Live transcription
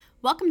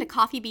Welcome to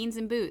Coffee, Beans,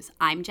 and Booze.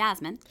 I'm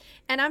Jasmine.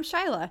 And I'm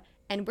Shyla,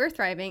 and we're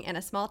thriving in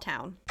a small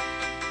town.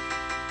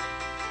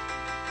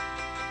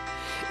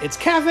 It's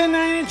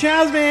caffeinated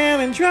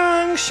Jasmine and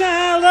drunk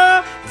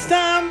Shyla. It's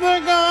time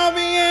for coffee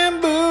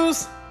and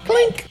booze.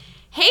 Clink.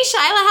 Hey,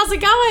 Shyla, how's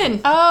it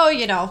going?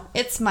 Oh,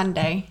 it's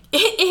Monday.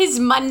 It is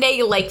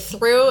Monday, like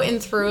through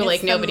and through, It's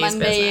like the nobody's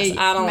business.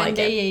 I don't like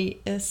it.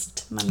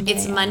 Monday-est Monday.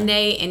 It's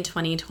Monday in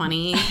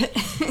 2020.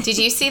 Did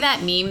you see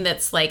that meme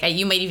that's like,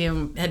 you might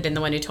even have been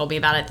the one who told me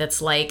about it,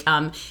 that's like,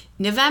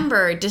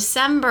 November,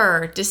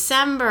 December,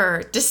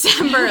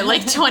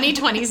 like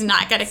 2020 is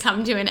not going to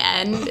come to an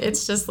end.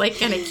 It's just like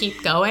going to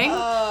keep going.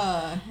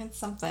 It's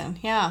something,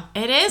 yeah.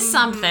 It is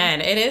something.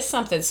 It is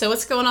something. So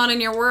what's going on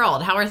in your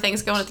world? How are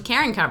things going at the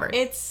Caring Cupboard?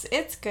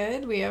 It's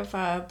good. We have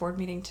a board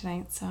meeting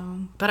tonight, so.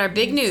 But our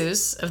big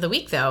news of the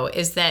week, though,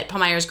 is that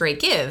Palmyra's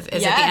Great Give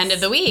is at the end of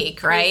the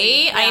week, right?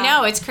 Crazy, yeah. I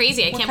know, it's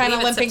crazy. I can't believe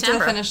it's limping September.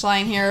 to the finish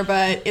line here,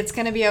 but it's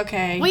going to be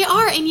okay. We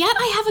are, and yet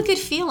I have a good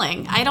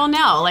feeling. I don't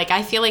know. Like,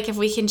 I feel like if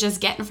we can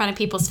just get in front of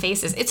people's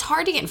faces. It's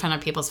hard to get in front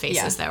of people's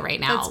faces, though, right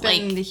now. That's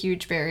been the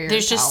huge barrier.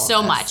 There's just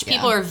so much. Yeah.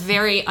 People are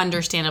very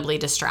understandably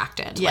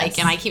distracted. Yes. Like,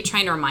 and I keep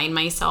trying to remind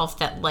myself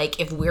that, like,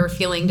 if we're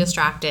feeling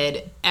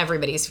distracted,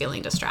 everybody's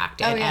feeling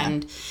distracted. Oh, yeah.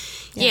 And,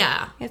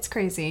 It's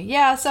crazy.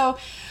 Yeah, so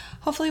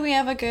hopefully we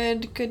have a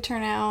good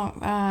turnout.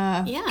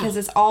 Because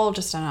it's all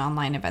just an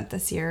online event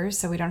this year,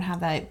 so we don't have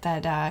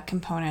that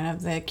component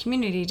of the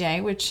community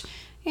day, which,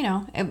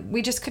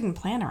 we just couldn't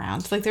plan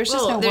around. Like, there's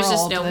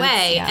just no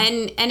way. Yeah.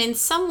 And in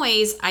some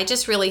ways, I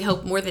just really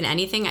hope more than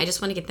anything, I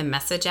just want to get the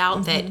message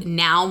out that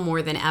now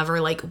more than ever,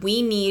 like,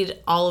 we need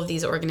all of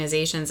these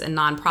organizations and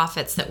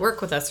nonprofits that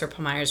work with us for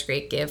Palmyra's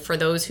Great Give. For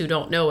those who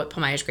don't know what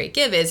Palmyra's Great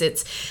Give is,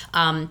 it's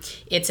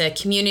a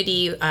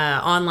community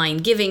online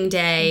giving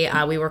day.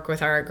 We work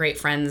with our great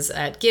friends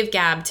at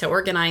GiveGab to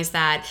organize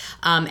that.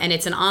 And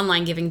it's an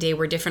online giving day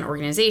where different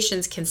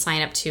organizations can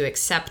sign up to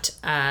accept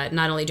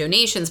not only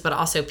donations, but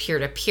also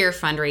peer-to-peer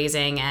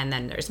fundraising, and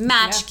then there's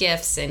match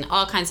gifts and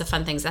all kinds of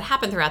fun things that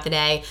happen throughout the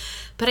day.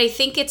 But I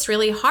think it's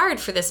really hard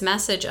for this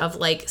message of,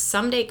 like,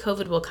 someday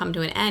COVID will come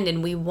to an end,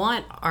 and we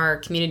want our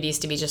communities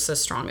to be just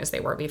as strong as they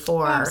were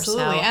before.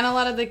 Absolutely. So. And a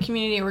lot of the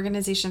community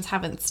organizations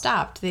haven't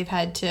stopped. They've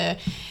had to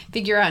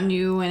figure out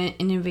new and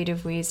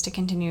innovative ways to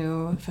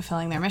continue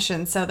fulfilling their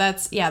mission. So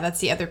that's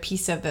the other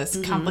piece of this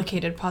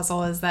complicated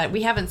puzzle, is that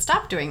we haven't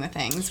stopped doing the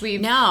things.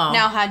 We've now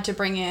had to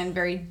bring in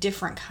very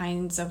different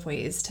kinds of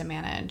ways to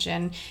manage.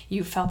 And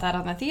you felt that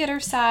on the theater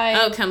side.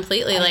 Oh,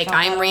 completely.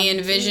 I'm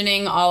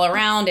re-envisioning all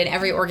around, and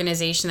every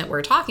organization that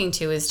we're talking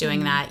to is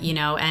doing that,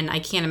 and I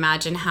can't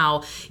imagine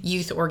how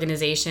youth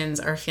organizations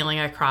are feeling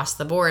across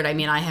the board. I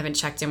mean, I haven't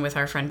checked in with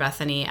our friend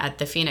Bethany at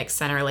the Phoenix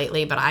Center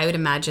lately, but I would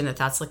imagine that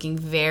that's looking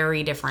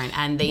very different.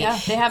 And they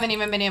haven't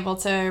even been able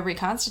to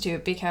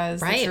reconstitute because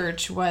the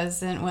church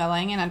wasn't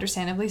willing, and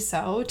understandably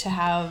so, to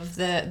have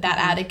that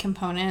added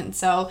component.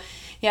 So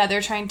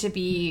they're trying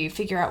to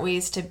figure out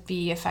ways to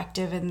be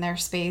effective in their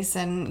space,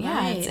 and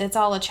it's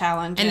all a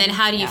challenge. And then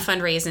how do you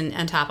fundraise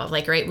on top of,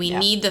 we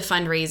need the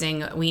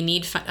fundraising, we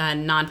need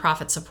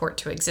nonprofit support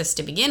to exist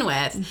to begin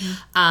with,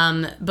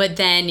 but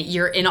then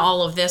you're in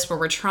all of this where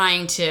we're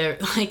trying to,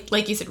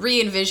 like you said,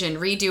 re-envision,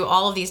 redo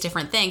all of these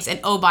different things, and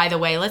oh, by the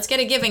way, let's get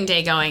a giving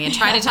day going and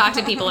try to talk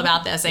to people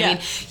about this. I mean,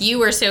 you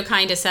were so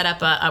kind to set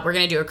up we're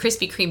going to do a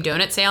Krispy Kreme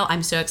donut sale.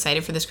 I'm so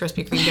excited for this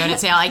Krispy Kreme donut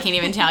sale, I can't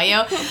even tell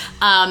you.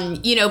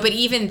 But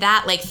even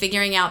that,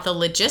 figuring out the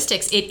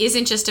logistics, it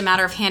isn't just a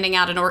matter of handing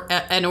out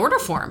an order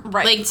form.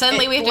 Right.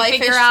 Suddenly we have to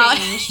figure out,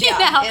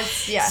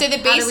 so the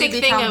basic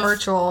thing of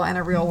virtual and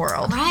a real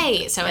world.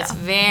 Right. So it's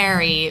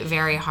very,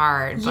 very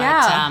hard.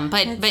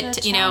 But,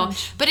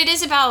 but it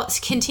is about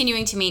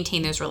continuing to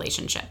maintain those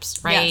relationships,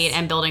 right? Yes.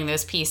 And building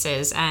those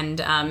pieces. And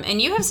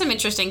you have some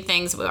interesting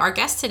things. Our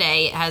guest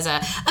today has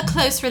a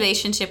close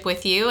relationship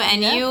with you,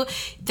 and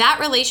that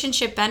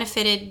relationship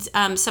benefited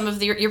some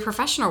of your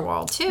professional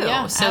world too.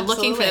 Yeah, so absolutely.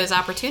 Looking for those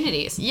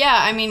opportunities. Yeah,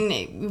 I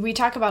mean, we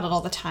talk about it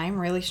all the time,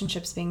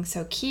 relationships being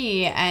so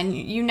key, and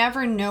you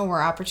never know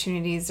where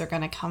opportunities are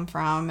going to come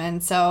from.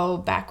 And so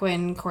back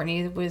when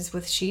Courtney was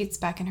with Sheetz,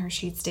 back in her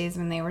Sheetz days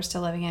when they were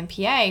still living in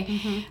PA,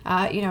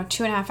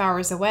 2.5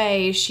 hours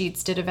away,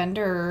 Sheetz did a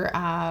vendor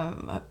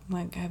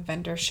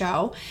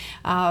show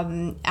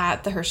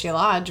at the Hershey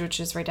Lodge, which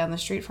is right down the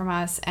street from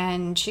us.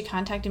 And she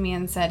contacted me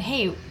and said,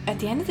 hey, at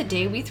the end of the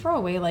day, we throw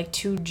away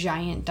 2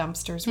 giant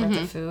dumpsters worth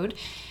of food.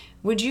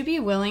 Would you be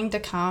willing to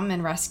come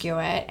and rescue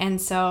it?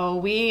 And so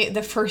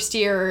the first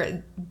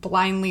year,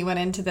 blindly went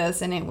into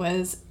this, and it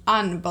was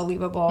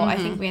unbelievable. I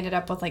think we ended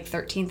up with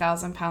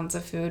 13,000 pounds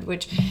of food,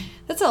 which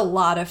that's a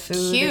lot of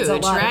food. Huge, it's a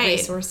lot of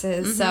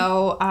resources.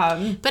 So,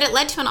 but it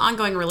led to an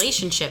ongoing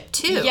relationship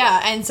too.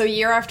 Yeah, and so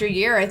year after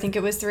year, I think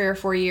it was 3 or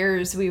 4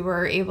 years, we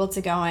were able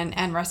to go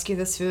and rescue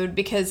this food,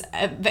 because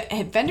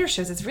at vendor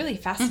shows, it's really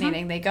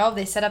fascinating. They go,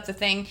 they set up the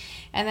thing,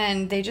 and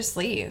then they just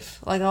leave.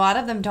 A lot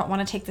of them don't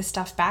want to take the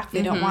stuff back.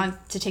 They don't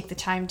want to take the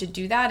time to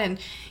do that, and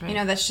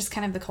that's just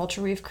kind of the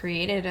culture we've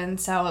created.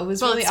 And so it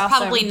was really awesome. It's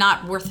probably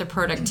not worth the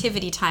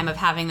productivity time time of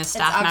having the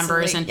staff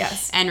members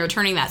and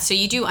returning that. So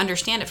you do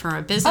understand it from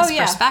a business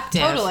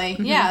perspective. Totally.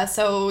 Yeah.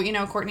 So, you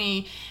know,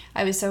 Courtney,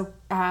 I was so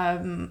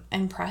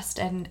impressed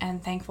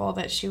and thankful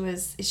that she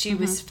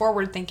was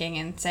forward thinking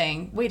and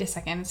saying, wait a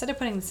second, instead of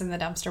putting this in the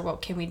dumpster,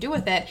 what can we do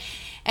with it?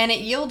 And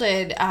it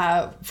yielded,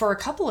 for a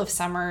couple of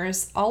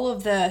summers, all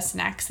of the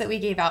snacks that we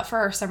gave out for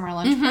our summer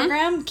lunch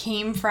program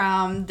came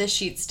from the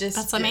Sheetz.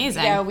 That's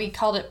amazing. Yeah, we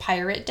called it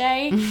Pirate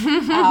Day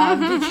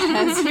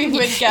because we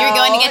would go. You're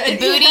going to get the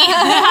booty.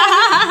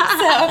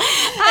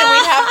 And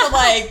we'd have to,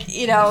 like,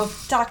 you know,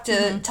 talk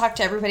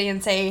to everybody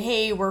and say,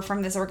 hey, we're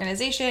from this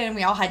organization.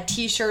 We all had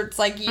T-shirts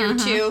like year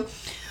two.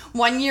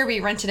 One year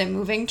we rented a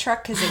moving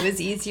truck because it was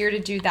easier to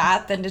do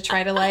that than to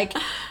try to, like,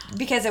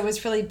 because it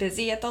was really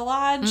busy at the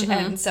lodge.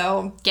 And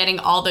so getting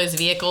all those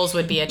vehicles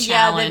would be a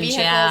challenge. The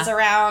vehicles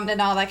around and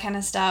all that kind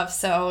of stuff.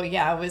 So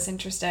yeah, it was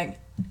interesting.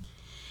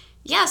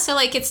 Yeah, so,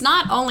 like, it's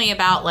not only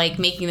about, like,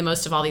 making the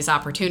most of all these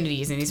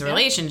opportunities and these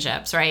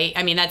relationships, right?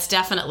 I mean, that's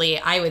definitely,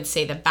 I would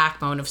say, the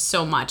backbone of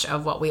so much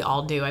of what we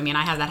all do. I mean,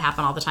 I have that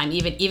happen all the time,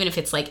 even if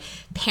it's, like,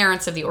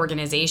 parents of the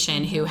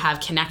organization who have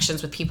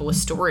connections with people with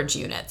storage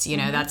units. You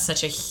know, that's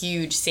such a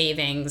huge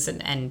savings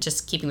and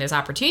just keeping those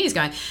opportunities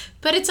going.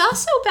 But it's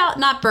also about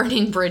not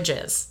burning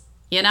bridges.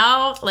 You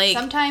know, like,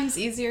 sometimes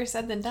easier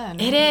said than done.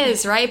 It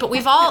is, right? But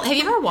we've all, have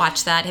you ever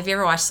watched that? Have you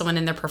ever watched someone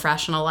in their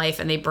professional life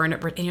and they burn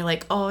it and you're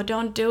like, oh,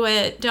 don't do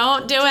it.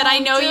 Don't do it. I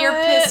know you're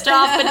pissed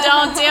off, but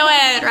don't do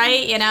it,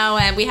 right? You know,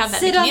 and we have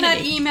that in the community.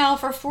 Sit on that email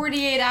for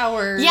 48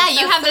 hours. Yeah,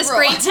 you have this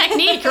great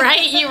technique,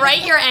 right? You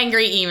write your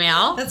angry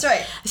email. That's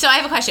right. So I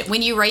have a question.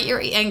 When you write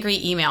your angry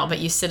email, but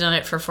you sit on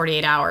it for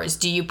 48 hours,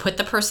 do you put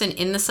the person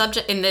in the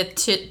subject, in the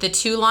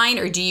to line,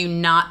 or do you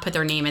not put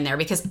their name in there?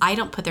 Because I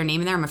don't put their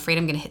name in there. I'm afraid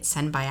I'm going to hit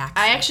send by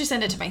accident. I actually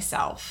send it to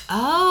myself.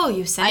 Oh,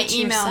 you send it to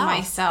yourself. I email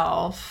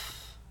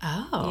myself.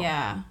 Oh.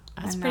 Yeah.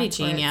 That's pretty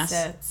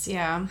genius.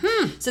 Yeah.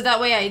 So that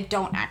way I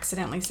don't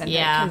accidentally send it,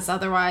 because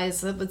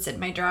otherwise it would sit in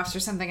my drafts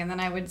or something, and then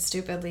I would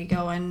stupidly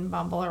go and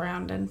bumble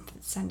around and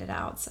send it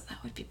out. So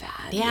that would be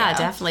bad. Yeah.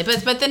 Definitely.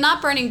 But the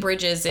not burning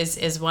bridges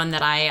is one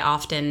that I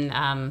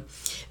often.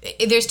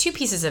 There's two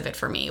pieces of it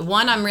for me.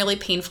 One, I'm really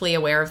painfully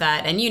aware of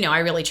that, and I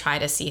really try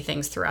to see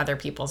things through other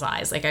people's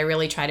eyes. Like, I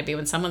really try to be,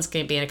 when someone's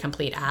going to be in a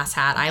complete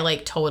asshat, I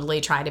like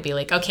totally try to be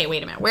like, okay,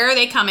 wait a minute, where are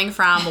they coming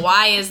from?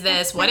 Why is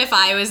this? What if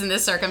I was in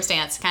this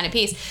circumstance? Kind of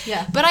piece.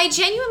 Yeah. But I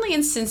genuinely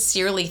and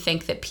sincerely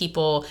think that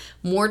people,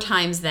 more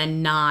times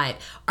than not,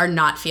 are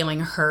not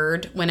feeling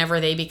heard whenever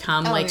they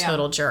become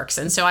total jerks.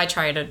 And so I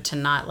try to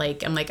not,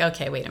 like, I'm like,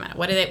 okay, wait a minute,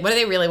 what do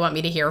they really want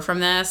me to hear from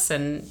this?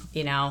 And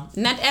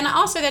and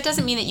also that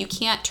doesn't mean that you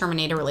can't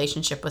terminate a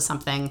relationship with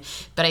something,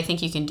 but I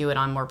think you can do it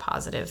on more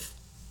positive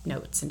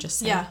notes and just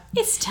say,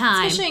 it's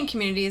time. Especially in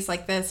communities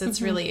like this,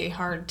 it's really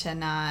hard to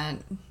not,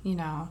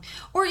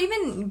 or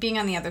even being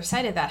on the other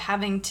side of that,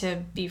 having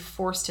to be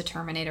forced to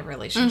terminate a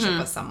relationship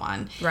with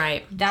someone.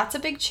 Right. That's a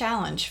big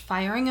challenge.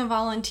 Firing a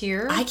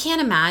volunteer. I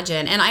can't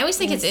imagine. And I always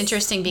think it's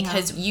interesting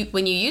because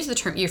when you use the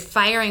term, you're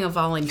firing a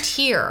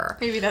volunteer.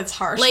 Maybe that's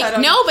harsh. Like,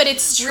 no, but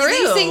it's true.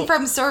 Releasing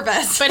from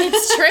service. But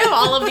it's true.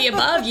 All of the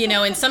above,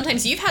 and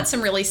sometimes you've had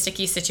some really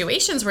sticky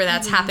situations where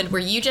that's happened,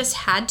 where you just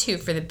had to,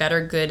 for the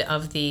better good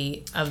of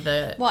the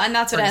and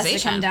that's what it has to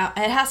come down.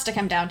 It has to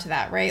come down to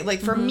that, right? Like,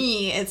 for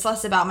me, it's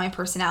less about my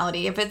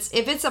personality. If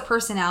it's a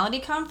personality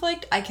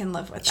conflict, I can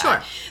live with that.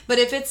 Sure. But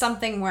if it's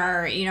something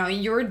where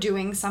you're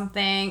doing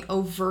something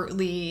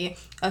overtly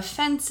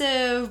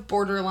offensive,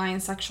 borderline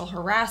sexual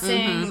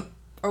harassing,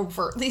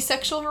 overtly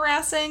sexual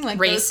harassing, like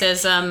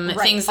racism,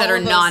 things that are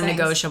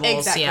non-negotiables.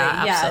 Exactly.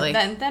 Yeah, absolutely.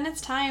 Then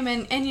it's time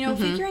and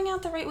figuring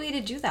out the right way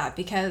to do that,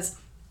 because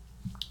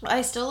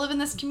I still live in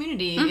this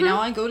community.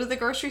 I go to the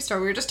grocery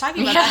store. We were just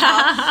talking about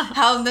that,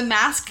 how the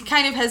mask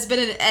kind of has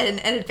been an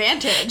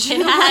advantage.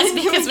 It has,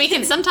 because we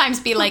can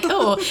sometimes be like,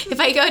 oh, if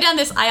I go down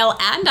this aisle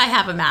and I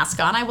have a mask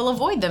on, I will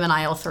avoid them in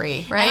aisle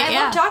 3, right? And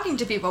I love talking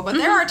to people, but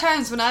there are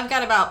times when I've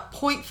got about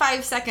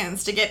 0.5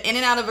 seconds to get in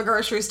and out of a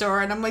grocery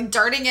store, and I'm like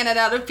darting in and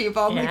out of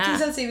people. I'm like, please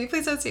don't see me,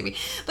 please don't see me.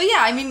 But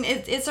yeah, I mean,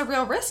 it's a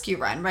real risk you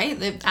run, right?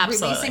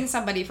 Absolutely. Releasing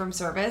somebody from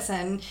service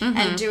and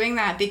doing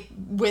that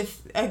with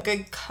a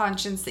good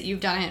conscience that you've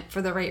done it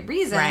for the right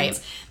reasons.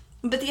 Right.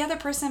 But the other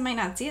person might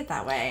not see it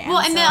that way.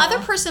 And the other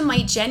person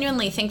might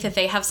genuinely think that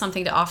they have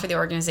something to offer the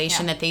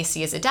organization that they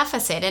see as a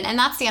deficit. And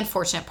that's the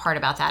unfortunate part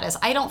about that, is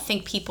I don't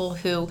think people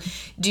who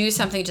do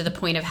something to the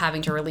point of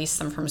having to release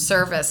them from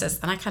service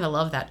and I kind of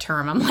love that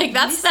term. I'm like,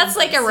 that's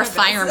like a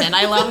retirement.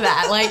 I love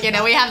that. Like,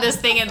 we have this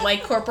thing in,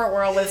 like, corporate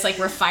world with, like,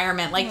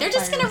 retirement. Like, they're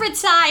just going to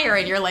retire.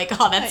 And you're like,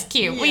 oh, that's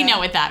cute. Yeah. We know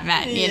what that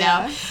meant,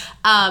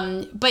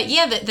 But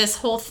yeah, this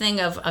whole thing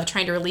of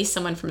trying to release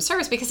someone from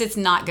service because it's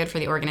not good for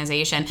the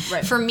organization.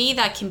 Right. For me,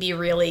 that can be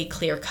really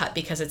clear cut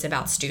because it's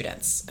about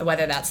students,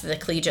 whether that's the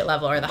collegiate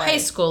level or the high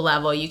school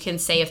level. You can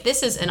say if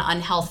this is an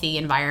unhealthy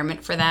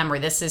environment for them or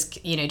this is,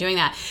 doing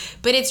that.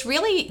 But it's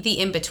really the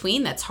in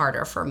between that's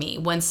harder for me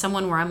when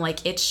someone where I'm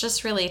like, it's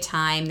just really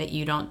time that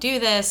you don't do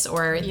this,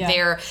 or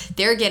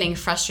they're getting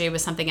frustrated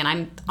with something and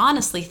I'm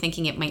honestly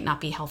thinking it might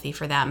not be healthy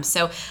for them.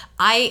 So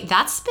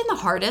that's been the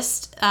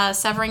hardest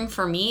severing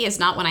for me, is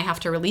not when I have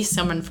to release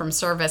someone from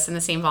service in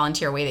the same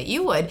volunteer way that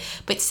you would,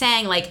 but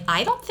saying like,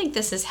 I don't think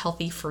this is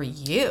healthy for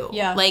you.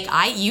 Yeah. Like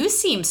you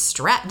seem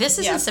stressed. This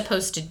isn't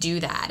supposed to do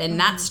that. And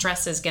that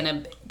stress is going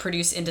to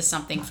produce into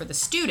something for the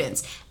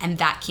students, and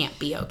that can't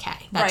be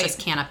okay. That just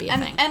cannot be a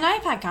thing. And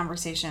I've had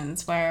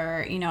conversations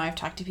where, I've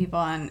talked to people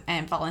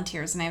and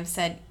volunteers and I've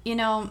said,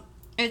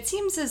 it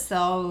seems as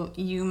though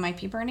you might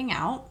be burning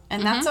out,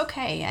 and that's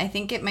okay. I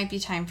think it might be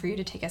time for you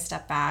to take a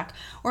step back,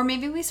 or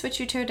maybe we switch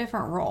you to a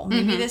different role.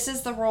 Maybe this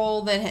is the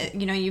role that,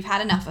 you've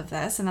had enough of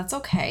this, and that's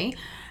okay.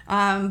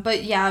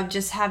 But yeah,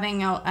 just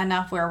having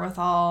enough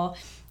wherewithal,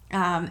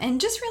 and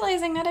just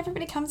realizing not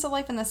everybody comes to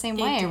life in the same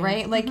way,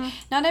 right? Like,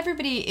 not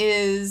everybody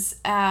is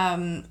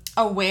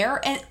aware.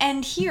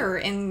 And here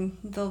in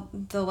the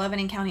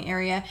Lebanon County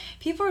area,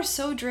 people are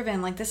so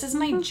driven. Like, this is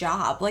my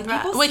job. Like,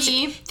 people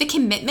see the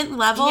commitment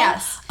level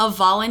of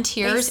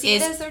volunteers they see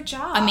is it as their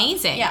job.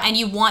 amazing. Yeah. And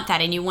you want that,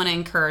 and you want to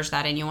encourage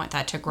that, and you want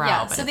that to grow.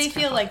 Yeah, but so they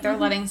feel like they're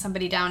letting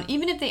somebody down.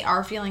 Even if they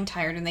are feeling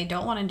tired and they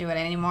don't want to do it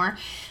anymore,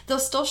 they'll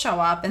still show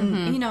up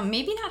and,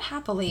 maybe not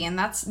happily. And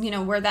that's,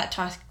 where that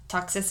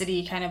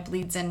toxicity kind of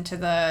bleeds into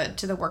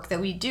the work that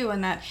we do,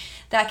 and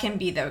that can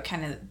be the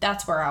kind of,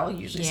 that's where I'll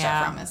usually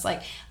start from. It's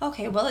like,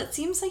 okay, well, it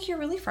seems like you're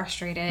really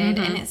frustrated,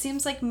 and it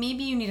seems like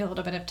maybe you need a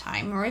little bit of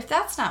time, or if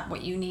that's not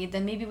what you need,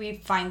 then maybe we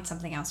find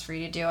something else for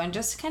you to do. And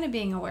just kind of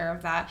being aware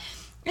of that.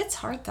 It's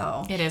hard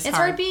though. It's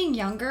hard being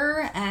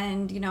younger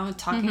and,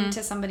 talking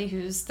to somebody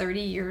who's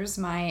 30 years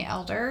my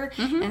elder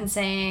and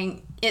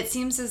saying, it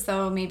seems as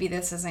though maybe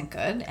this isn't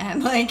good.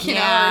 And like,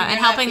 and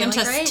helping them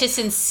to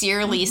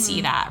sincerely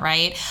see that,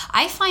 right?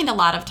 I find a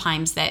lot of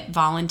times that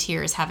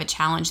volunteers have a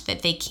challenge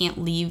that they can't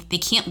leave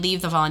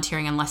the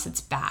volunteering unless it's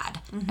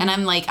bad. And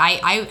I'm like,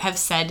 I have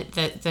said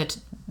that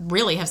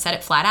really have said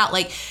it flat out,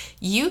 like,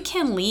 you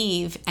can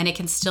leave and it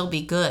can still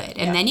be good,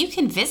 and then you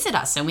can visit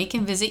us and we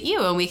can visit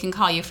you and we can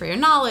call you for your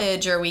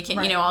knowledge, or we can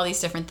all these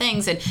different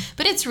things.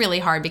 But it's really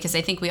hard because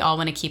I think we all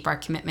want to keep our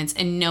commitments,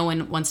 and no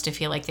one wants to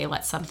feel like they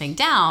let something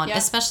down,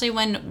 especially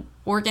when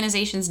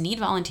organizations need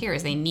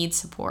volunteers. They need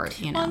support,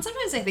 Well, and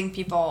sometimes I think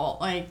people,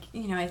 like,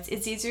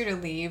 it's easier to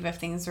leave if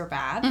things are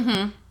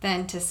bad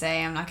than to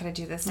say, I'm not going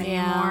to do this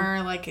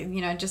anymore. Like,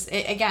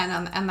 again,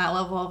 on that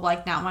level of,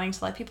 like, not wanting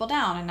to let people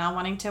down and not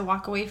wanting to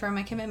walk away from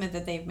a commitment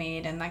that they've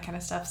made and that kind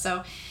of stuff.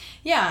 So,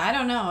 yeah, I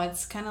don't know.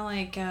 It's kind of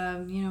like,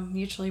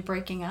 mutually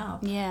breaking up.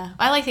 Yeah.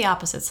 I like the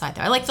opposite side,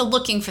 though. I like the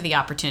looking for the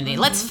opportunity.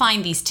 Let's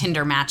find these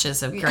Tinder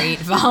matches of great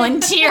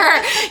volunteer.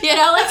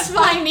 Let's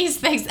find these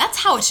things. That's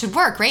how it should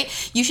work,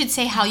 right? You should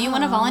say how you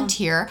want to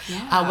volunteer,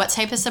 what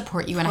type of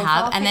support you want to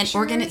have, and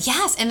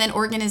then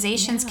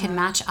organizations can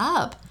match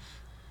up.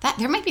 That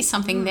there might be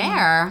something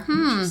there.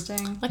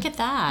 Interesting. Look at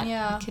that.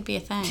 Yeah. It could be a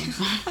thing.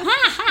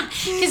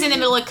 Because in the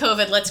middle of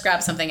COVID, let's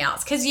grab something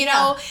else. Because,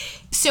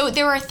 so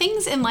there are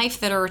things in life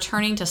that are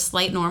returning to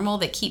slight normal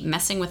that keep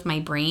messing with my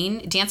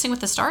brain. Dancing with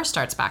the Stars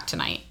starts back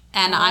tonight.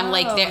 And I'm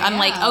like,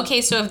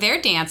 okay, so if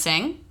they're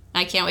dancing,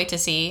 I can't wait to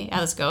see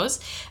how this goes.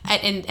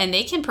 And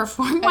they can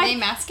perform. Are they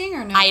masking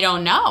or no? I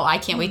don't know. I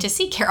can't wait to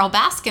see Carol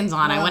Baskin's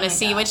on. I want to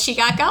see what she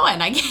got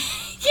going. I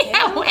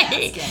can't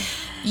wait. Baskin.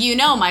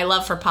 My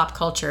love for pop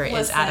culture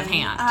is out of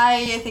hand.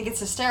 I think it's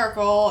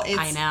hysterical. It's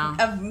I know.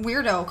 A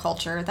weirdo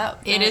culture.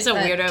 It is a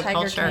weirdo Tiger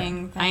culture.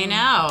 King thing, I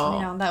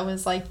know. That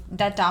was like,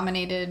 that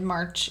dominated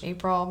March,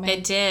 April, May,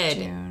 It did.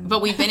 June.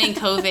 But we've been in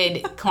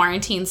COVID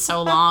quarantine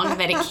so long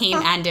that it came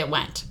and it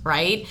went,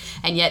 right?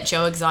 And yet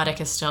Joe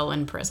Exotic is still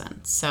in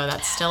prison. So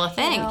that's still a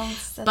thing.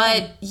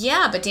 But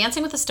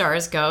Dancing with the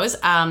Stars goes.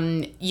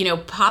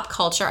 Pop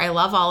culture, I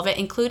love all of it,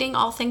 including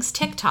all things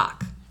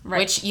TikTok. Right.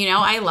 Which,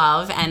 I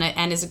love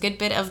and is a good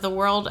bit of the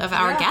world of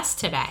our guest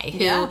today,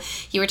 who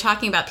you were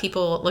talking about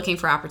people looking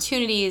for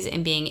opportunities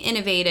and being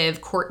innovative.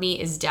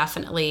 Courtney is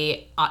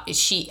definitely,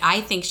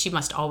 I think she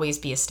must always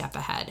be a step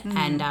ahead.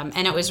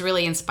 And it was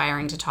really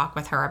inspiring to talk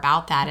with her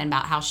about that and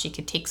about how she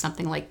could take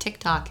something like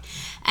TikTok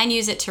and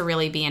use it to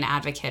really be an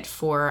advocate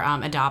for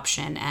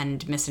adoption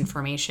and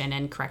misinformation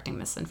and correcting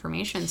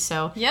misinformation.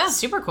 So,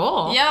 super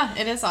cool. Yeah,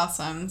 it is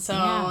awesome.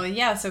 So,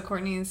 so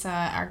Courtney's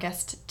our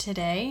guest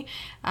today.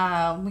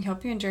 We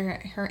hope you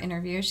enjoy her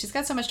interview. She's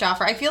got so much to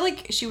offer. I feel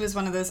like she was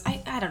one of those,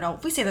 I don't know,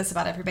 we say this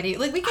about everybody.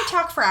 Like, we could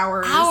talk for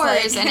hours.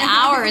 And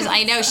hours.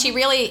 I know. She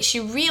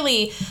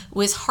really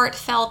was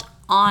heartfelt,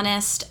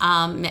 honest,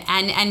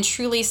 and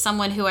truly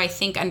someone who I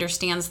think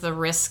understands the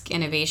risk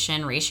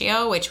innovation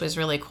ratio, which was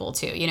really cool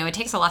too. You know, it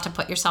takes a lot to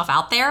put yourself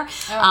out there.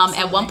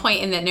 At one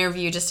point in the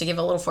interview, just to give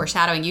a little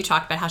foreshadowing, you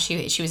talked about how she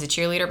was a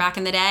cheerleader back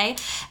in the day,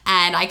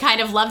 and I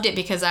kind of loved it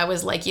because I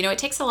was like, you know, it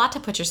takes a lot to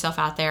put yourself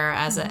out there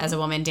as a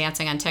woman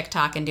dancing on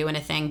TikTok and doing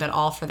a thing, but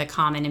all for the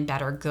common and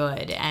better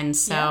good. And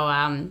so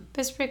it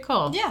was pretty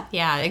cool.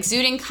 Yeah,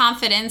 exuding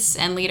confidence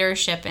and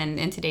leadership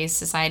in today's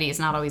society is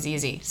not always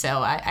easy. So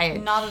I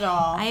not at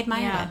all. I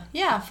admire it.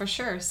 Yeah, for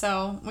sure.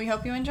 So we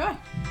hope you enjoy.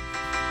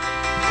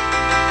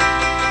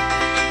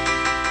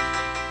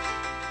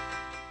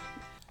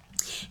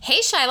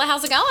 Hey, Shyla,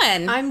 how's it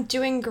going? I'm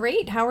doing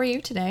great. How are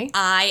you today?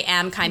 I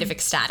am kind of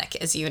ecstatic,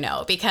 as you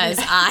know, because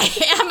I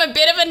am a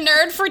bit of a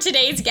nerd for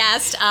today's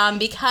guest,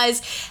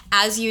 because,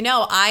 as you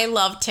know, I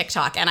love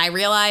TikTok, and I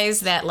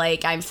realize that,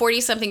 like, I'm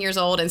 40-something years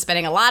old and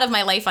spending a lot of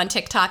my life on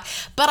TikTok,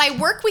 but I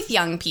work with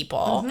young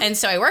people, and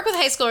so I work with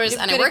high schoolers,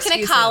 and I work in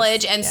a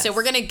college, and so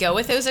we're going to go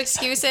with those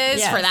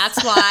excuses, for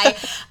that's why.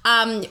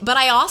 But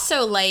I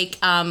also, like,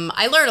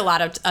 I learned a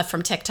lot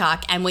from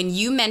TikTok, and when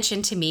you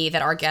mentioned to me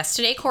that our guest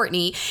today,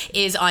 Courtney,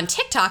 is on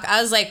TikTok,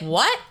 I was like,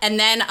 what? And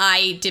then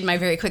I did my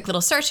very quick little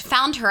search,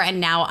 found her,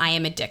 and now I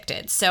am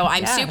addicted. So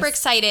I'm super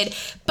excited,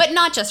 but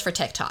not just for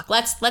TikTok.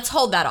 Let's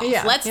hold that off.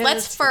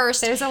 Let's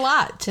first. There's a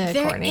lot to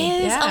Courtney.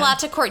 There is a lot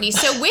to Courtney.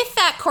 So with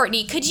that,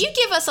 Courtney, could you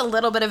give us a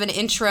little bit of an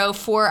intro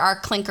for our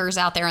clinkers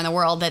out there in the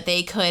world that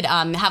they could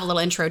have a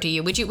little intro to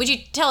you? Would you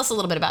tell us a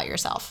little bit about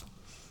yourself?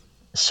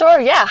 Sure.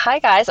 Yeah. Hi,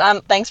 guys.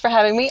 Thanks for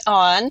having me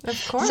on.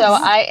 Of course. So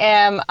I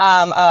am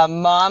a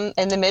mom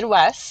in the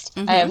Midwest.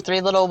 I have 3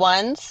 little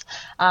ones.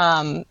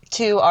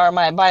 2 are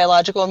my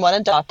biological and 1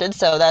 adopted.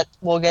 So that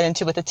we'll get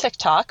into with the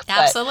TikTok.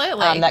 Absolutely.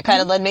 But, that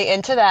kind of led me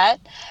into that.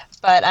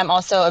 But I'm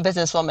also a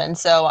businesswoman.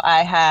 So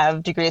I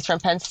have degrees from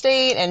Penn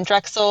State and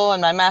Drexel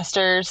and my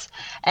master's.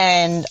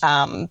 And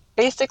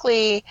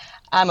basically,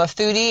 I'm a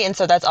foodie. And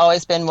so that's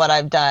always been what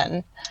I've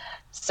done.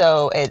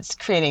 So it's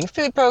creating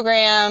food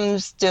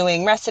programs,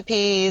 doing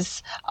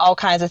recipes, all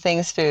kinds of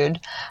things food.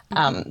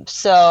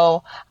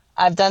 So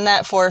I've done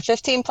that for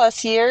 15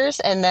 plus years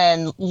and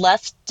then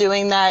left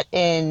doing that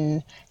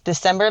in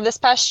December of this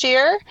past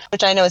year,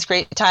 which I know is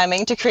great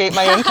timing to create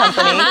my own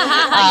company.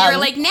 You're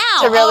like,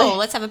 now,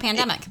 let's have a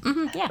pandemic.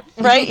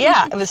 Right,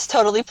 yeah. It was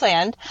totally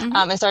planned.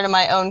 I started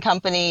my own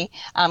company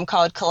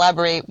called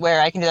Collaborate, where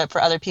I can do that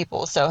for other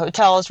people. So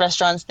hotels,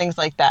 restaurants, things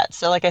like that.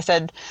 So like I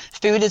said,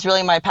 food is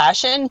really my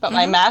passion, but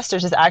my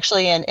master's is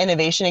actually in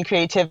innovation and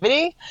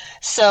creativity.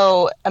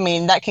 So, I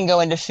mean, that can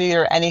go into food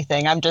or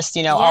anything. I'm just,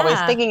 always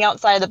thinking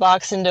outside the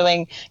box and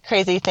doing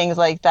crazy things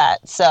like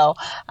that. So,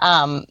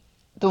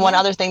 the one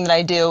other thing that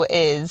I do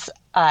is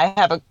I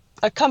have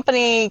a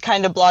company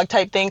kind of blog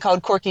type thing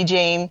called Corky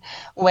Jane,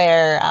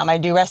 where I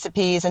do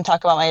recipes and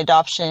talk about my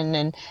adoption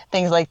and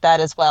things like that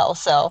as well.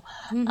 So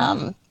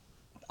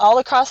all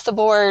across the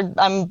board,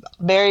 I'm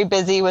very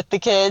busy with the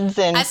kids,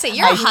 and I say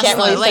you're a hustler.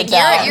 Really like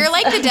you're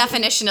like the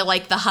definition of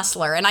like the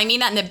hustler, and I mean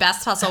that in the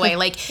best hustle way.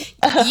 Like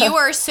you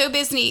are so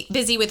busy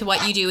with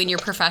what you do in your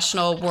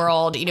professional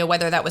world,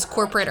 whether that was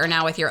corporate or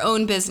now with your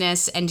own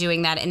business and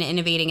doing that and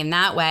innovating in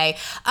that way.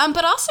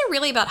 But also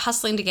really about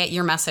hustling to get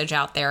your message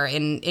out there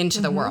into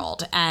the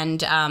world.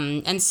 And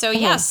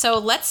so so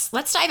let's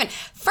dive in.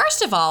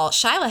 First of all,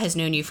 Shyla has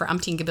known you for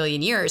umpteen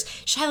gabillion years.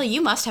 Shyla,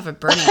 you must have a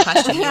burning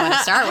question you want to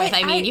start with.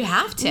 I mean, you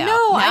have to.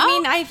 No, I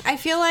mean, I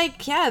feel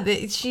like,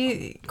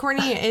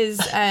 Courtney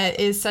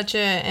is such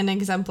an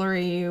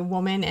exemplary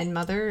woman and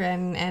mother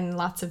and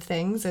lots of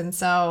things. And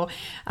so,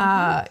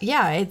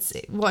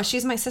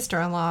 she's my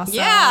sister-in-law.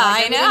 So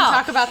I know. We didn't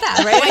talk about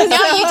that, right? Well,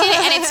 no, you did.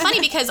 And it's funny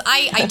because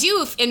I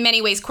do, in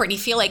many ways, Courtney,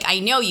 feel like I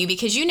know you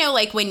because,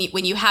 like when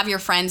you have your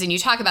friends and you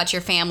talk about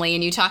your family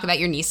and you talk about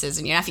your nieces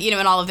and your nephew,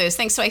 and all of those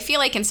things. So I feel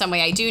like in some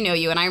way I do know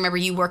you. And I remember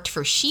you worked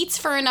for Sheetz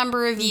for a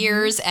number of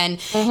years. And,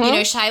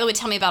 Shyla would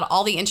tell me about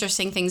all the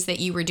interesting things that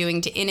you were doing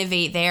to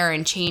innovate there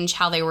and change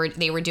how they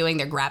were doing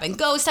their grab and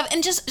go stuff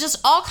and just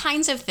all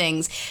kinds of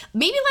things.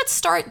 Maybe let's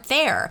start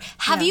there.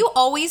 Have you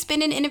always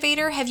been an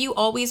innovator? Have you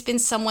always been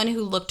someone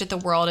who looked at the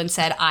world and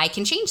said, I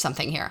can change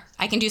something here.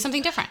 I can do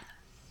something different?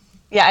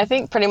 Yeah, I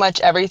think pretty much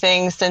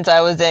everything since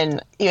I was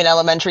in even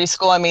elementary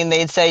school. I mean,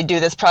 they'd say, do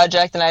this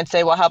project. And I'd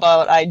say, well, how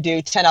about I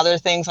do 10 other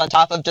things on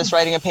top of just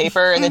writing a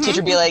paper? And the teacher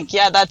would be like,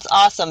 yeah, that's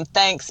awesome.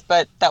 Thanks.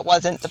 But that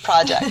wasn't the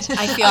project.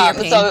 I feel your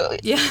pain.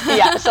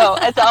 So, so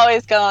it's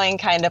always going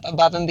kind of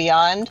above and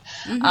beyond.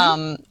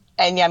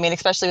 And yeah, I mean,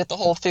 especially with the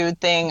whole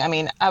food thing, I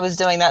mean, I was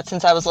doing that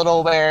since I was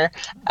little, where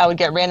I would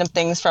get random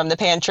things from the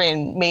pantry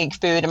and make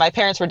food. And my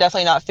parents were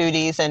definitely not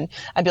foodies. And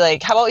I'd be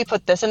like, how about we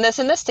put this and this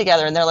and this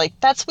together? And they're like,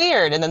 that's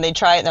weird. And then they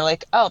try it and they're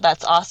like, oh,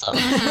 that's awesome.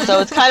 So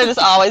it's kind of just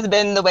always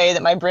been the way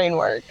that my brain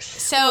works.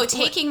 So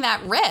taking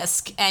that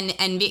risk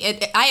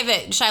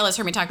Shyla's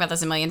heard me talk about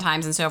this a million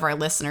times, and so have our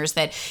listeners,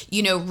 that,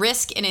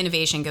 risk and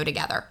innovation go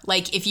together.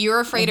 Like if you're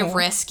afraid of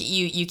risk,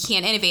 you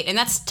can't innovate. And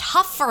that's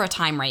tough for a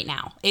time right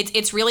now.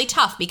 It's really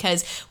tough because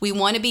because we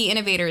want to be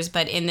innovators,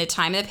 but in the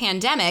time of the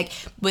pandemic,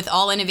 with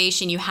all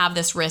innovation, you have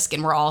this risk,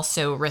 and we're all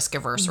so risk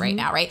averse right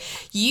now, right?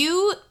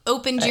 You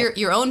opened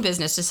your own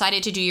business,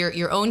 decided to do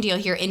your own deal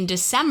here in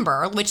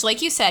December, which,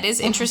 like you said, is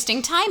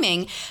interesting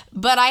timing.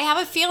 But I have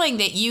a feeling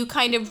that you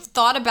kind of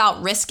thought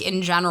about risk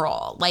in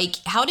general. Like,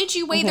 how did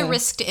you weigh the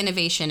risk to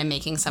innovation in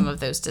making some of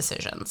those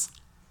decisions?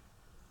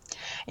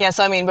 Yeah,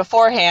 so I mean,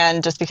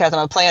 beforehand, just because I'm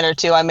a planner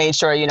too, I made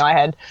sure, I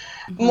had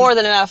more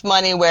than enough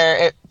money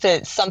where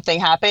if something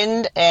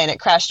happened and it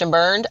crashed and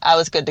burned, I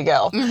was good to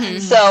go.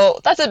 So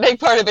that's a big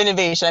part of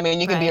innovation. I mean,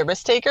 you can be a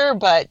risk taker,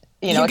 but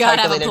a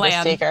calculated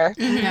risk taker.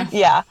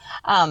 Yeah.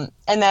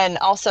 And then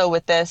also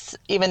with this,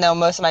 even though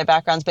most of my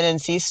background's been in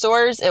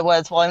C-stores, it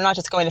was, well, I'm not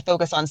just going to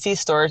focus on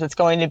C-stores. It's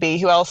going to be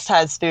who else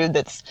has food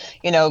that's,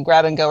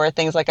 grab and go or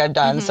things like I've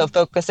done. So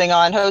focusing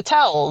on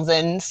hotels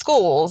and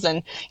schools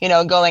and,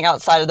 going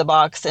outside of the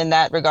box in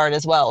that regard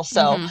as well.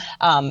 So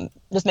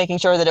just making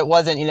sure that it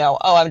wasn't,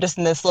 I'm just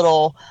in this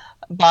little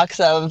box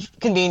of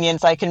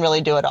convenience, I can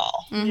really do it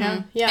all.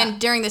 Yeah. And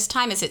during this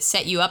time, as it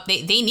set you up,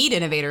 they need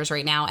innovators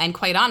right now. And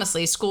quite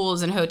honestly,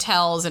 schools and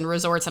hotels and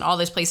resorts and all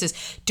those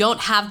places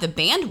don't have the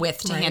bandwidth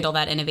to handle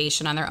that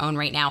innovation on their own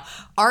right now.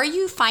 Are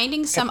you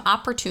finding some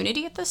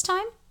opportunity at this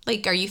time?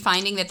 Like, are you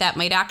finding that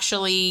might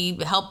actually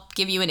help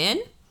give you an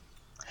in?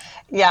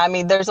 Yeah, I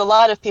mean, there's a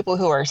lot of people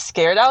who are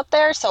scared out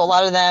there. So a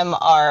lot of them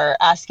are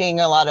asking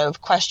a lot of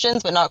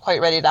questions, but not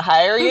quite ready to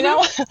hire,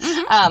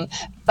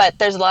 But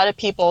there's a lot of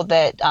people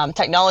that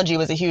technology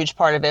was a huge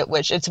part of it,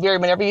 which it's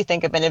weird. Whenever you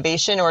think of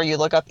innovation or you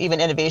look up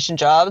even innovation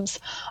jobs,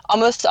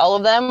 almost all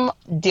of them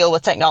deal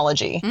with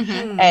technology.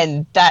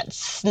 And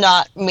that's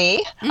not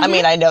me. I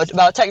mean, I know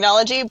about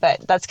technology,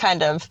 but that's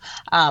kind of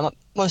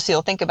most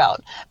people think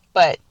about.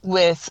 But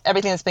with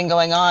everything that's been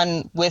going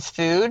on with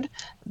food,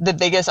 the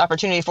biggest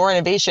opportunity for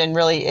innovation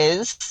really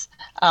is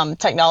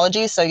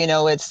technology. So,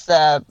 it's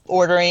the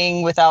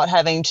ordering without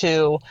having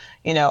to,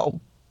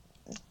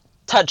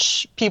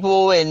 touch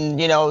people and,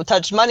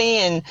 touch money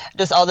and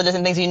just all the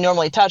different things you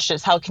normally touch.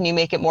 Just how can you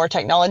make it more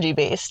technology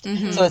based?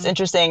 So it's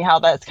interesting how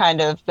that's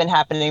kind of been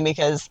happening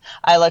because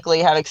I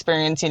luckily have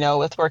experience,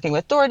 with working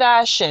with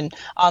DoorDash and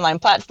online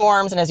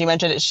platforms. And as you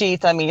mentioned at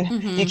Sheetz, I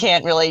mean, you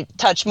can't really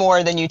touch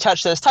more than you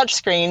touch those touch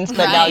screens,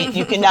 but now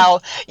you can now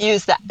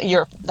use the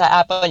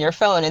app on your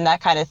phone and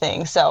that kind of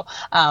thing. So,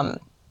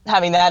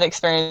 having that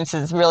experience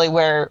is really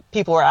where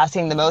people are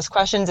asking the most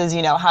questions is,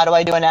 how do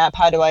I do an app?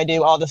 How do I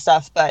do all the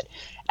stuff? But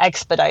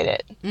expedite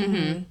it.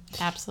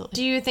 Absolutely.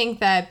 Do you think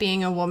that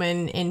being a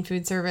woman in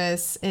food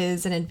service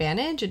is an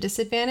advantage, a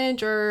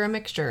disadvantage, or a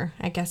mixture?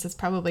 I guess it's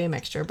probably a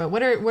mixture, but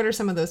what are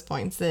some of those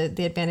points, the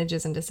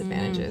advantages and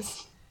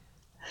disadvantages?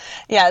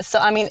 Yeah, so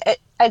I mean,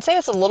 I'd say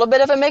it's a little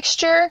bit of a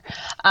mixture.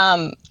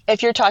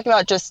 If you're talking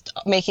about just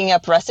making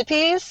up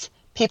recipes,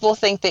 people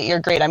think that you're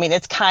great. I mean,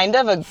 it's kind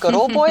of a good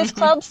old boys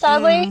club,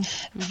 sadly,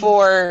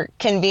 for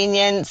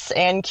convenience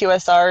and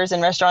QSRs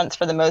and restaurants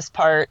for the most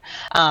part.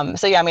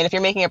 So yeah, I mean, if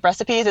you're making up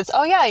recipes, it's,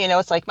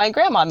 it's like my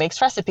grandma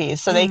makes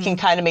recipes. So they can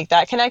kind of make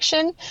that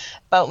connection.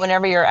 But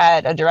whenever you're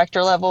at a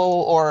director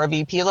level or a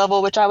VP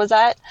level, which I was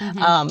at,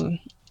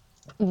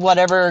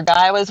 whatever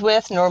guy I was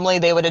with, normally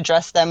they would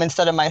address them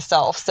instead of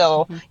myself.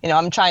 So,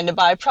 I'm trying to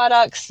buy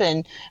products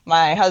and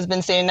my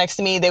husband standing next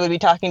to me, they would be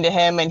talking to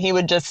him and he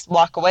would just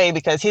walk away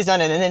because he's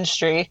not in an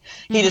industry.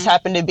 He just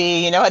happened to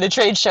be, at a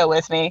trade show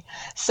with me.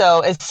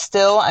 So it's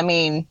still, I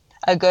mean,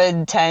 a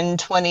good 10,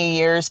 20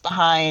 years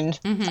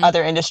behind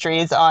other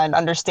industries on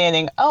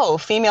understanding,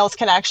 females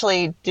can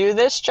actually do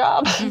this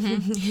job.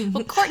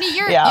 Well, Courtney,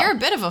 you're a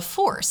bit of a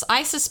force.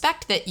 I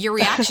suspect that your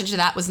reaction to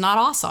that was not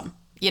awesome.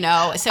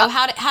 So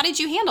how did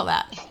you handle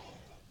that?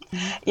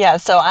 Yeah,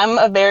 so I'm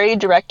a very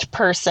direct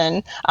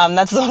person.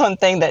 That's the one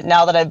thing that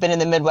now that I've been in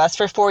the Midwest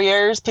for 4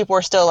 years, people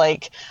are still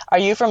like, are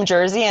you from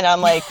Jersey? And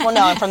I'm like, well,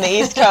 no, I'm from the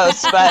East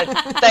Coast, but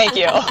thank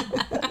you.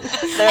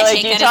 They're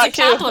like, you talk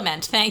too.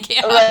 Compliment. Thank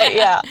you. Right,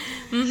 yeah.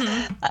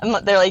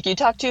 They're like, you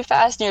talk too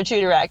fast and you're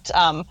too direct.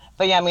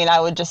 But yeah, I mean, I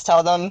would just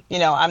tell them,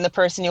 I'm the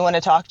person you want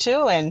to talk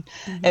to. And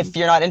if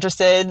you're not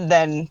interested,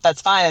 then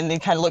that's fine. And they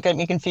kind of look at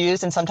me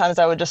confused. And sometimes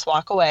I would just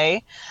walk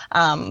away.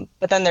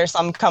 But then there's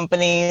some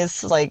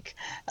companies like,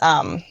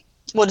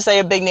 we'll just say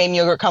a big name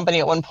yogurt company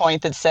at one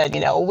point that said,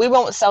 we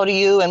won't sell to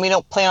you and we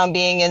don't plan on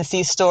being in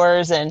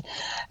C-stores. And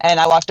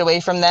I walked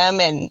away from them.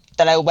 And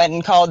then I went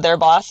and called their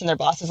boss and their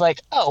boss is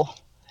like, oh,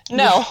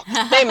 no,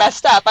 they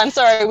messed up. I'm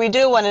sorry. We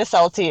do want to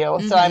sell to you.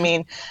 So, I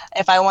mean,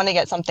 if I want to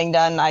get something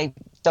done, I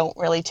don't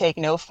really take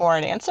no for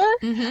an answer.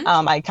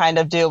 I kind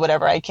of do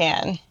whatever I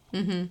can.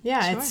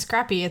 Yeah, it's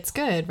scrappy. It's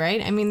good,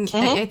 right? I mean,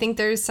 I think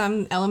there's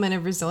some element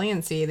of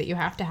resiliency that you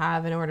have to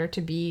have in order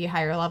to be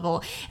higher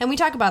level. And we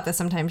talk about this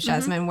sometimes,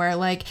 Jasmine, where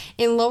like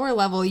in lower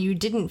level, you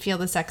didn't feel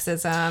the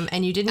sexism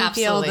and you didn't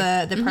feel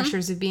the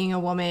pressures of being a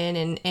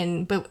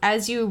woman. But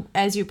as you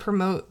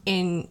promote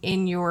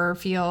in your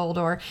field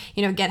or,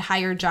 get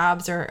higher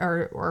jobs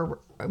or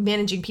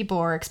managing people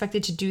or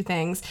expected to do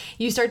things,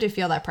 you start to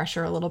feel that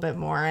pressure a little bit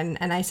more.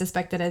 And I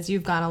suspect that as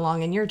you've gone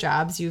along in your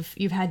jobs,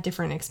 you've had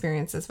different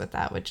experiences with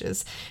that, which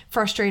is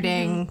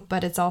frustrating,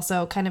 but it's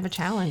also kind of a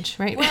challenge,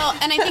 right? Well,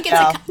 and I think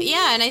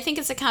and I think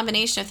it's a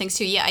combination of things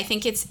too. Yeah, I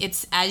think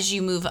it's as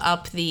you move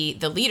up the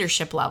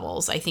leadership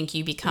levels, I think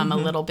you become a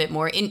little bit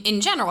more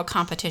in general,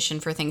 competition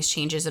for things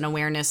changes, and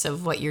awareness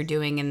of what you're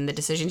doing and the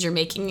decisions you're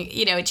making,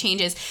 it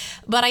changes.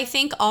 But I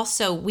think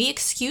also we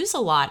excuse a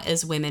lot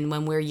as women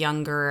when we're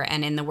younger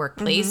and in the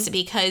workplace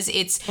because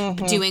it's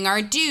doing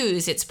our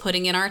dues, it's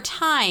putting in our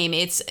time,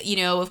 it's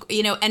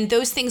and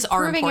those things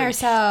are proving important.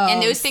 Ourselves.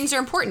 And those things are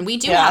important. We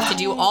do have to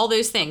do all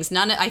those things.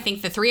 I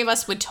think the three of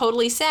us would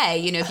totally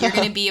say, if you're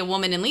going to be a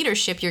woman in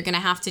leadership, you're going to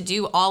have to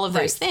do all of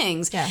those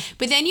things. Yeah.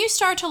 But then you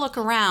start to look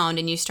around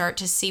and you start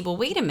to see, well,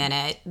 wait a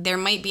minute, there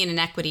might be an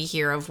inequity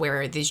here of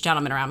where these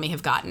gentlemen around me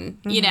have gotten,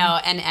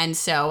 and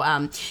so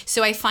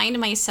I find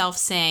myself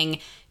saying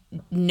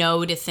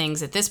no to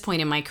things at this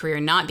point in my career,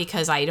 not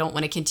because I don't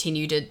want to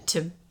continue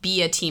to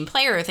be a team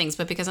player or things,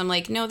 but because I'm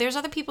like, no, there's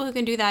other people who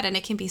can do that, and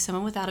it can be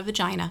someone without a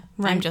vagina.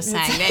 Right. I'm just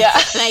saying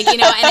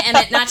that,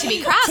 and not to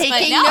be crass,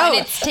 taking but no,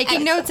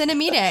 notes, notes in a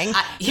meeting.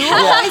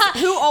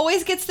 Who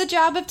always gets the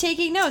job of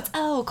taking notes?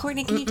 Oh,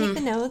 Courtney, can you take the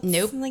notes?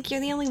 Nope. I'm like,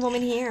 you're the only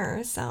woman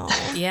here, so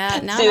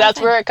yeah. No, see,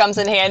 that's where it comes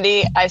in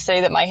handy. I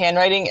say that my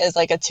handwriting is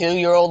like a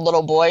 2-year-old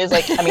little boy's.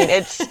 Like, I mean,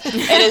 it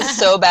is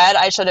so bad.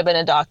 I should have been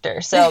a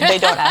doctor, so they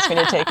don't ask me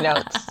to take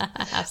notes.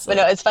 Absolutely. But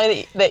no, it's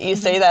funny that you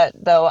say that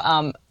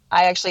though.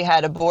 I actually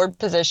had a board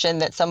position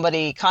that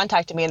somebody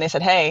contacted me and they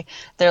said, hey,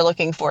 they're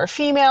looking for a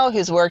female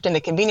who's worked in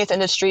the convenience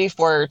industry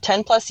for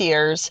 10 plus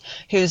years,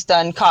 who's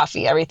done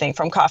coffee, everything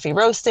from coffee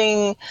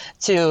roasting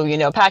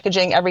to,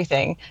 packaging,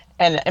 everything.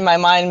 And in my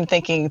mind, I'm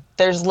thinking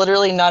there's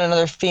literally not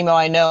another female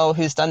I know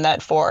who's done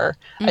that for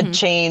a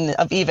chain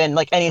of even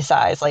like any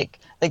size, like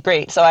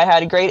great. So I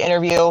had a great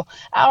interview,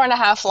 hour and a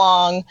half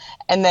long,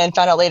 and then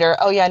found out later,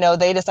 oh yeah, no,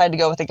 they decided to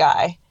go with a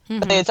guy.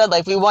 But they had said,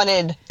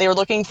 they were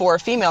looking for a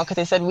female because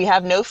they said, we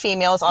have no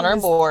females on our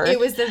board. It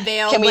was the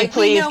veil. Can we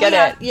please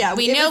get it? Yeah,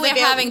 we know we're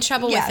having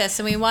trouble with this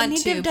and we want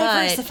to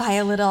diversify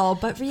a little,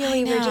 but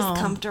really we're just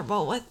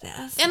comfortable with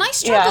this. And I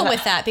struggle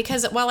with that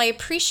because while I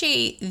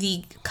appreciate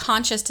the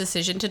conscious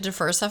decision to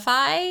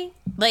diversify,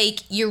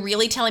 you're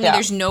really telling me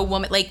there's no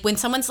woman, when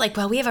someone's like,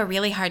 well, we have a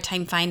really hard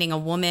time finding a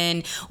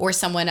woman or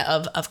someone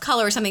of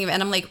color or something.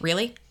 And I'm like,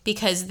 really?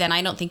 Because then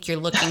I don't think you're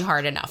looking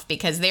hard enough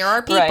because there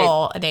are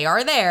people, they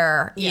are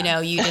there, you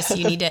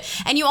need to,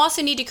 and you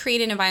also need to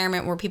create an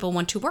environment where people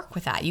want to work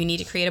with that. You need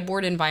to create a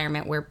board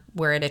environment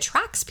where it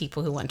attracts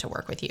people who want to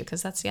work with you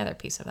because that's the other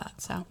piece of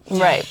that. So,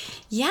 right.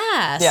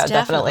 Yes, yeah,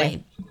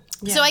 definitely.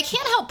 Yeah. So I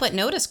can't help but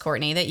notice,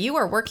 Courtney, that you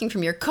are working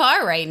from your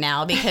car right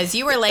now because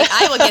you were like,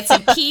 I will get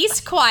some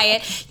peace,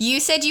 quiet. You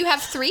said you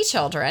have 3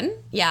 children.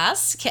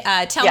 Yes.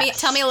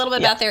 Tell me a little bit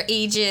about their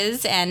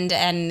ages and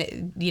tell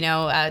me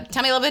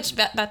a little bit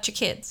about your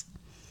kids.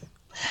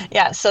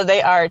 Yeah, so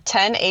they are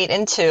 10, 8,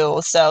 and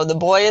 2. So the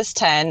boy is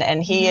 10,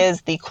 and he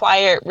is the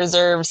quiet,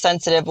 reserved,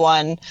 sensitive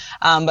one,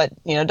 but,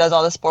 does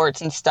all the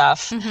sports and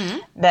stuff.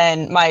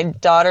 Then my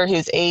daughter,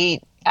 who's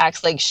 8,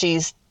 acts like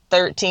she's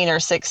 13 or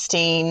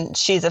 16.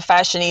 She's a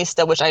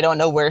fashionista, which I don't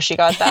know where she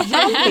got that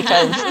from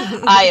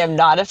because I am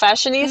not a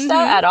fashionista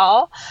at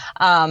all.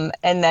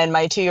 And then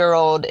my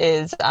 2-year-old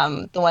is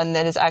the one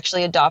that is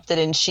actually adopted,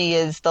 and she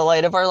is the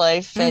light of our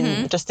life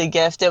and just a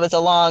gift. It was a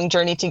long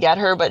journey to get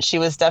her, but she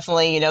was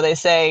definitely, they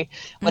say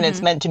when it's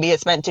meant to be,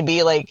 it's meant to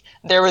be. Like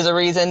there was a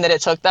reason that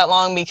it took that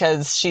long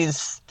because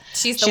she's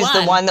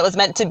the one that was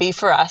meant to be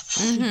for us.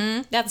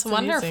 That's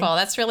wonderful. Amazing.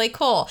 That's really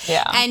cool.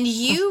 Yeah. And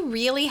you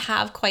really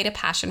have quite a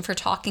passion for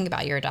talking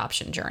about your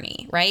adoption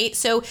journey, right?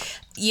 So,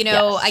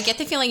 yes. I get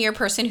the feeling you're a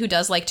person who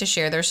does like to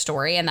share their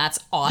story, and that's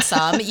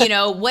awesome.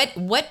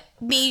 What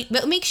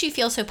makes you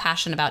feel so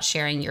passionate about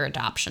sharing your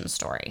adoption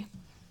story?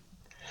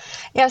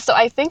 Yeah, so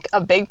I think a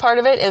big part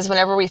of it is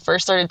whenever we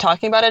first started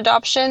talking about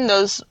adoption,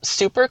 those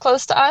super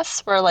close to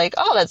us were like,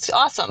 oh, that's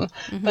awesome.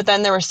 But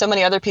then there were so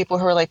many other people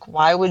who were like,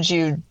 why would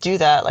you do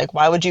that? Like,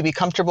 why would you be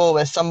comfortable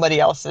with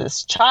somebody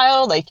else's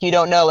child? Like, you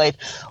don't know,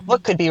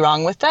 what could be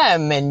wrong with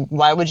them? And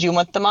why would you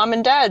want the mom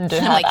and dad to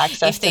have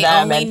access to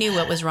them? If they only knew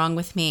what was wrong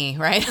with me,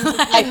 right?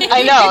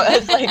 I know.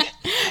 It's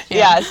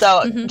like,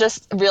 so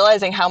just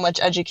realizing how much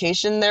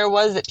education there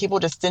was that people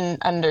just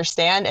didn't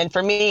understand. And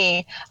for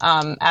me,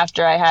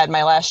 after I had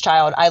my last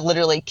child, I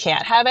literally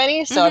can't have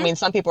any. So, I mean,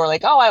 some people are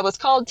like, oh, I was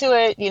called to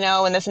it,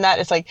 and this and that.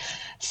 It's like,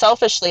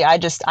 selfishly, I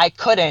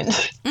couldn't.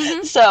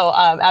 So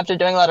after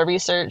doing a lot of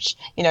research,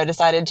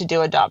 decided to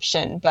do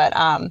adoption. But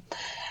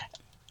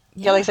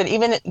like I said,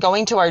 even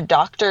going to our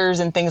doctors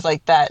and things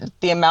like that,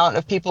 the amount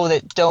of people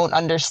that don't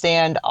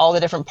understand all the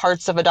different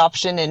parts of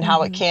adoption and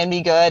how it can be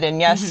good. And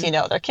yes,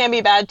 there can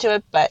be bad to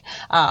it, but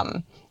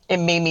it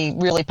made me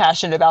really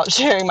passionate about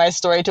sharing my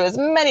story to as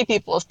many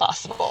people as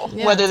possible,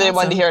 whether they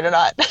wanted to hear it or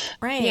not.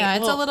 Right. Yeah,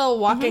 it's a little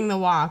walking the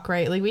walk,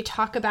 right? Like we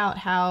talk about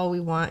how we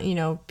want,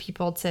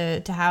 people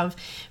to have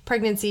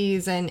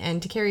pregnancies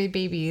and to carry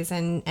babies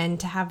and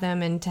to have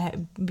them and to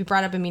be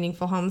brought up in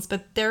meaningful homes.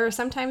 But there are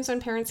some times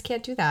when parents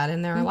can't do that.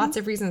 And there are lots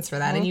of reasons for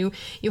that. And you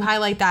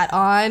highlight that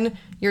on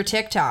your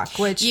TikTok,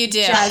 which you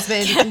do.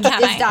 Jasmine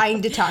is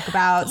dying to talk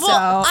about.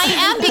 Well, I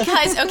am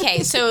because,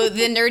 okay, so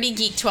the nerdy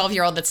geek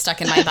 12-year-old that's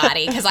stuck in my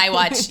body, because I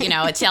watch,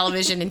 a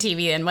television and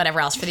TV and whatever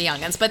else for the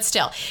youngins. But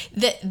still,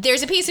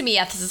 there's a piece of me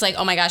that is like,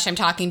 oh my gosh, I'm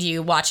talking to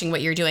you, watching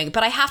what you're doing.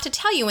 But I have to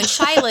tell you, when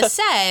Shyla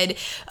said,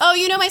 oh,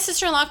 my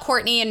sister-in-law,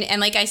 Courtney, and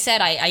like I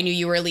said, I knew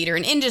you were a leader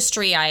in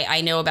industry.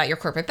 I know about your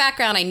corporate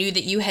background. I knew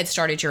that you had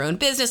started your own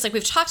business. Like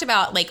we've talked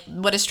about, like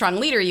what a strong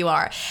leader you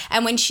are.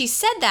 And when she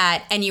said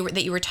that, and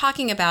that you were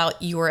talking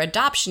about your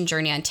adoption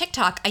journey on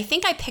TikTok, I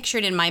think I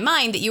pictured in my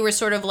mind that you were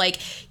sort of like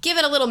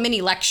giving a little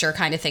mini lecture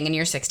kind of thing in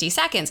your 60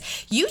 seconds.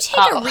 You take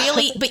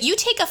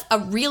a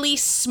really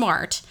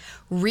smart,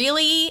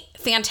 really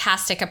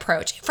fantastic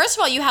approach. First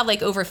of all, you have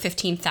like over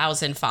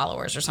 15,000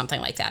 followers or something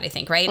like that, I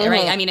think, right?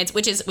 Right. I mean, it's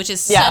which is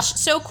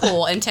so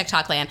cool in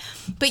TikTok land.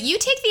 But you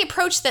take the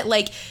approach that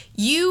like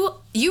you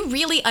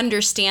really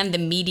understand the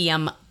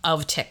medium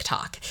of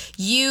TikTok.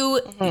 You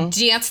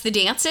dance the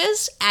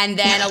dances, and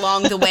then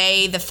along the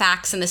way, the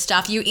facts and the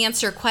stuff. You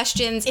answer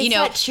questions. It's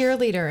that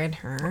cheerleader in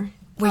her.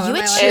 Were you a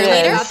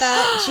cheerleader? About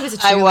that? She was a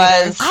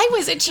cheerleader. I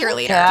was a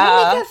cheerleader.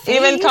 Yeah.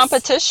 Even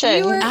competition.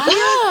 You were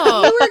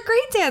a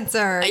great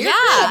dancer.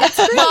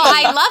 Well,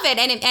 I love it,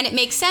 and it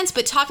makes sense.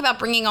 But talk about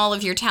bringing all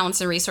of your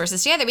talents and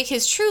resources together,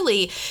 because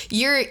truly,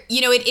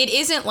 it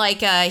isn't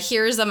like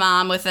here's a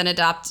mom with an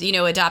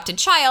adopted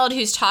child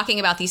who's talking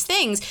about these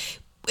things.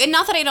 And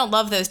not that I don't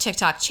love those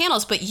TikTok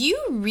channels, but you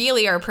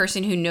really are a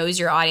person who knows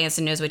your audience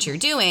and knows what you're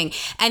doing.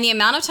 And the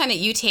amount of time that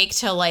you take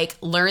to like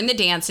learn the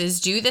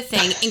dances, do the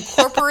thing,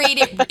 incorporate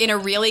it in a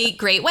really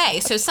great way.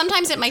 So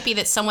sometimes it might be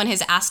that someone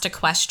has asked a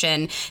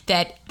question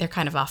that they're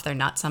kind of off their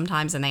nut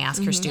sometimes, and they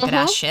ask her stupid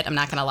ass shit. I'm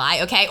not going to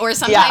lie. Okay. Or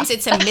sometimes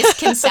it's a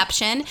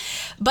misconception.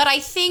 But I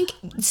think,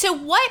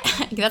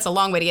 that's a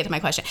long way to get to my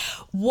question.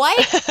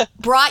 What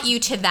brought you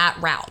to that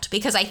route?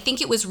 Because I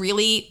think it was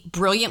really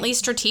brilliantly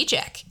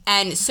strategic.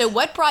 And so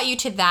what brought you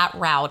to that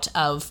route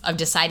of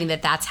deciding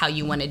that that's how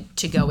you wanted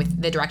to go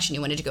with the direction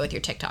you wanted to go with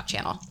your TikTok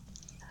channel?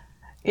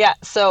 Yeah,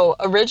 so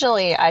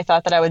originally I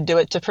thought that I would do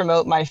it to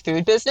promote my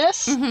food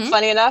business,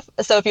 funny enough.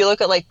 So if you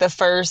look at like the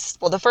first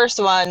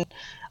one,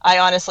 I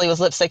honestly was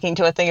lip syncing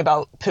to a thing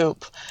about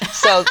poop.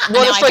 So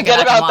we'll just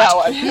forget about that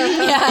one.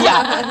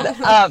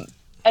 Yeah.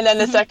 And then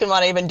the second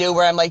one I even do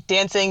where I'm like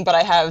dancing, but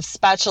I have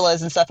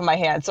spatulas and stuff in my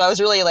hand. So I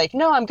was really like,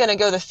 no, I'm going to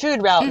go the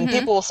food route. And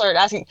people will start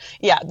asking.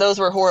 Yeah, those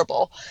were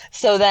horrible.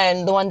 So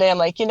then the one day I'm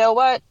like, you know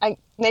what?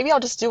 Maybe I'll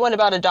just do one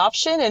about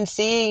adoption and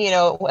see,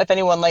 if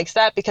anyone likes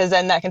that, because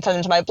then that can send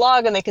them to my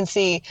blog and they can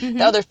see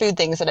the other food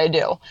things that I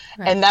do.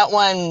 Right. And that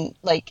one,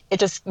 like, it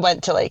just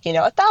went to like,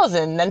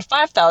 1,000, then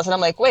 5,000.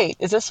 I'm like, wait,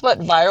 is this what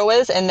viral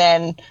is? And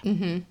then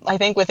I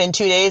think within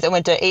 2 days, it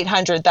went to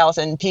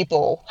 800,000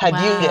 people had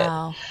viewed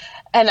it.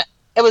 And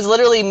it was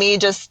literally me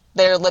just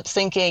there lip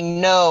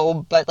syncing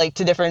no, but like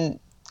to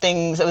different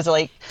things. It was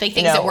like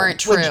things that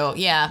weren't true.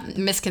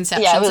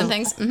 Misconceptions and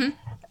things.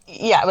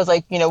 Yeah, it was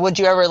like, would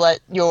you ever let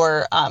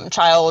your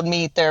child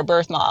meet their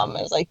birth mom?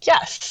 I was like,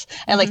 yes.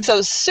 And like,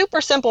 so super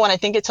simple. And I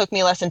think it took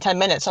me less than 10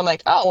 minutes. So I'm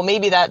like, oh, well,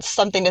 maybe that's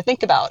something to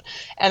think about.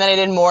 And then I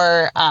did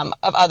more of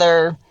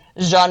other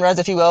genres,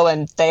 if you will,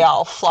 and they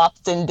all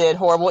flopped and did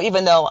horrible,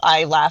 even though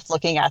I laughed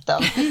looking at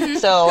them.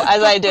 So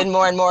as I did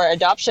more and more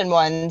adoption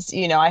ones,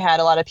 I had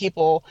a lot of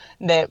people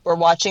that were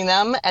watching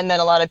them, and then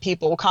a lot of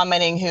people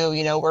commenting who,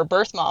 were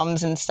birth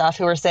moms and stuff,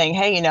 who were saying,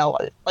 hey,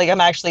 like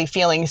I'm actually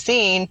feeling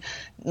seen.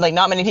 Like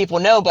not many people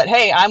know, but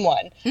hey, I'm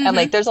one. And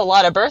like there's a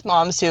lot of birth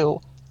moms who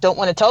don't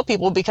want to tell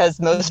people because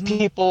most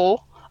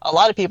people, a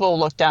lot of people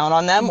look down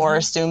on them or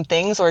assume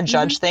things or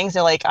judge things.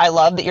 They're like, I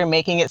love that you're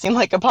making it seem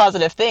like a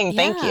positive thing.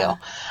 Thank you.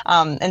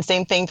 And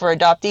same thing for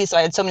adoptees. So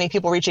I had so many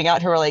people reaching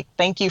out who were like,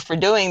 thank you for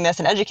doing this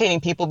and educating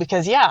people,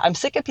 because I'm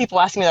sick of people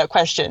asking me that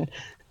question.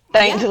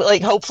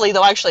 Like hopefully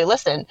they'll actually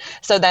listen.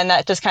 So then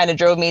that just kind of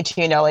drove me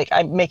to, like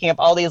I'm making up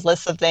all these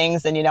lists of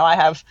things, and, I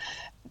have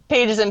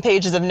pages and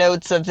pages of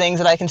notes of things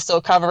that I can still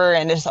cover,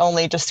 and it's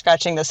only just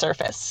scratching the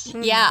surface.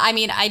 Yeah, I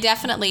mean, I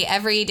definitely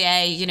every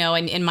day,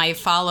 in my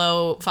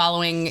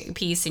following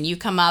piece, and you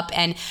come up,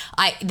 and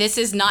this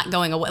is not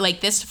going away. Like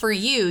this for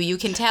you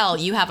can tell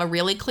you have a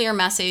really clear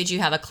message, you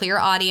have a clear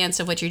audience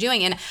of what you're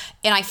doing, and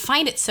I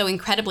find it so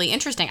incredibly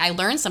interesting. I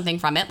learn something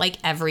from it like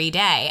every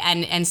day,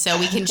 and so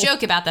we can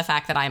joke about the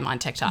fact that I'm on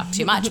TikTok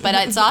too much, but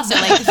it's also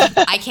like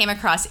I came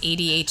across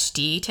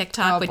ADHD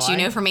TikTok, which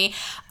for me,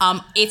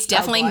 it's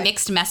definitely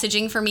mixed messaging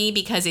for me,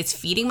 because it's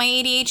feeding my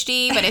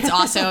ADHD, but it's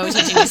also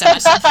teaching me so much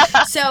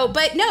stuff. So,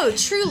 but no,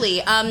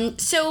 truly.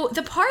 So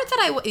the part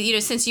that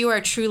since you are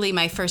truly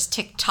my first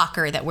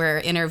TikToker that we're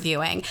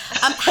interviewing,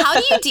 how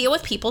do you deal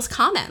with people's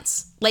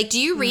comments? Like, do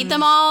you read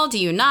them all? Do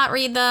you not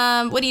read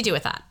them? What do you do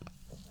with that?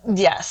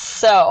 Yes.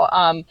 So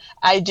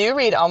I do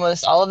read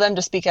almost all of them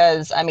just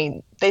because, I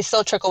mean, they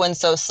still trickle in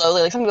so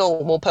slowly. Like some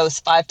people will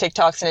post 5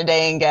 TikToks in a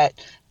day and get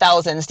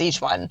thousands to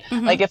each one.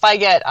 Like if I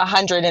get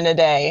 100 in a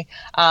day,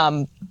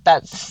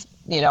 that's,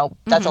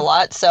 that's a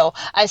lot. So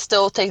I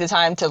still take the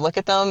time to look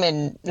at them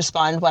and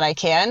respond when I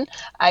can.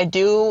 I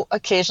do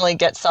occasionally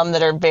get some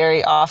that are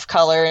very off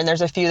color, and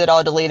there's a few that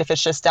I'll delete if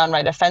it's just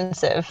downright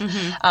offensive.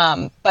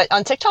 But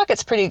on TikTok,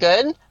 it's pretty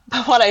good.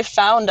 But what I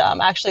found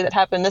actually that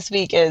happened this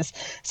week is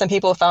some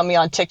people found me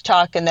on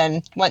TikTok and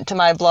then went to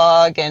my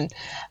blog and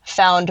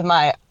found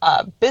my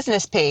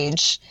business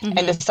page and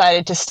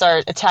decided to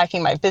start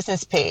attacking my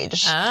business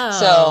page. Oh.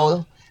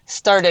 So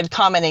started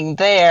commenting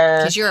there.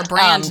 Because you're a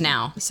brand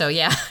now. So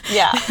yeah.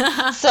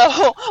 Yeah.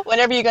 So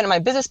whenever you go to my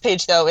business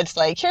page, though, it's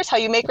like, here's how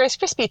you make Rice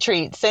Krispie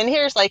treats. And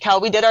here's like how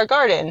we did our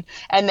garden.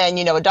 And then,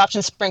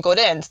 adoption sprinkled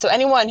in. So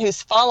anyone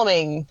who's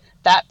following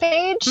that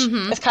page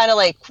is kind of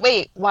like,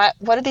 wait, what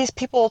are these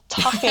people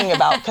talking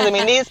about? Because I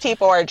mean, these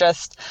people are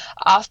just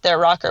off their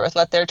rocker with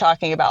what they're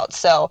talking about.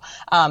 So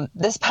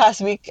this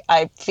past week,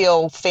 I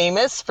feel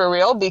famous for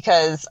real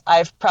because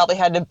I've probably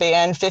had to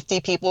ban 50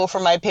 people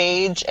from my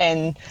page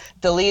and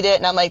delete it.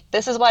 And I'm like,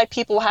 this is why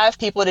people have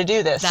people to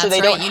do this. That's so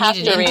they right. don't have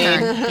to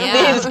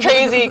read these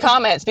crazy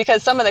comments,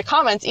 because some of the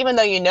comments, even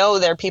though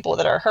they're people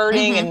that are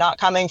hurting and not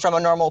coming from a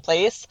normal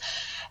place,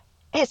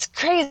 it's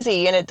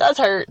crazy, and it does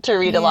hurt to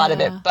read a lot of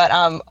it. But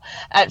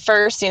at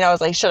first, I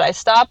was like, should I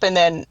stop? And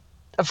then,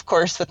 of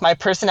course, with my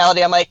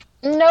personality, I'm like,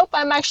 nope,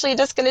 I'm actually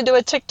just going to do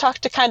a TikTok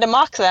to kind of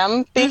mock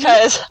them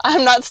because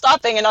I'm not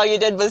stopping. And all you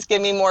did was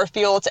give me more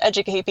fuel to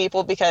educate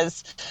people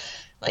because,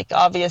 like,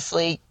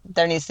 obviously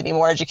there needs to be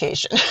more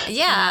education.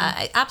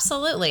 Yeah,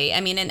 absolutely.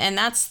 I mean, and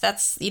that's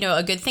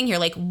a good thing here.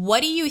 Like,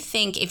 what do you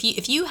think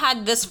if you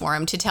had this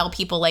forum to tell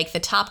people like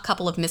the top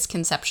couple of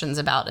misconceptions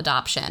about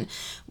adoption,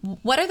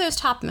 what are those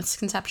top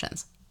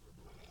misconceptions?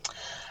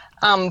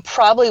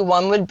 Probably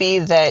one would be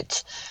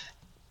that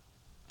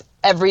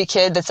every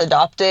kid that's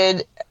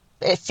adopted,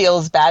 it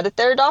feels bad that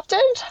they're adopted.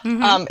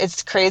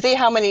 It's crazy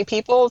how many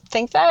people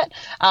think that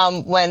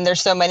when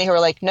there's so many who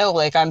are like, no,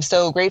 like, I'm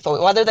so grateful.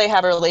 Whether they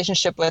have a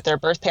relationship with their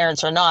birth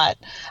parents or not,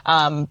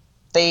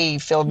 they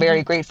feel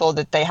very grateful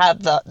that they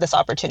have this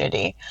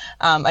opportunity.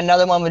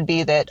 Another one would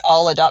be that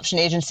all adoption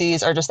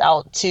agencies are just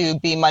out to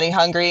be money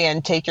hungry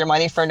and take your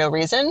money for no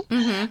reason.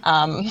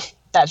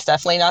 That's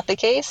definitely not the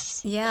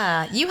case.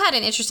 Yeah. You had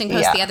an interesting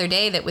post the other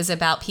day that was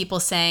about people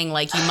saying,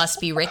 like, you must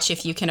be rich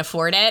if you can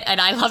afford it. And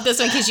I love this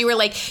one because you were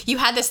like, you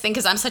had this thing,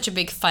 because I'm such a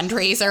big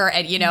fundraiser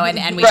and,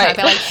 and we talk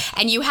about like,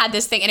 and you had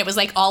this thing and it was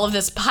like all of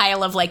this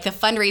pile of like the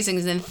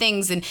fundraisings and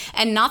things.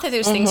 And not that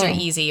those things are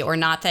easy, or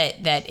not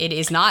that it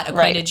is not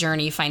quite a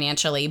journey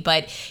financially,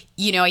 but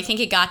I think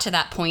it got to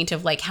that point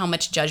of like how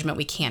much judgment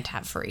we can't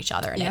have for each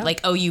other. And like,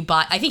 oh,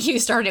 I think you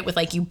started it with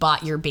like, you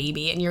bought your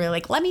baby, and you were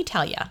like, let me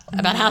tell you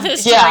about how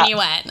this journey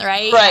went,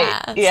 right?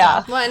 Right.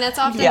 Yeah. Well, and it's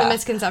often the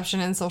misconception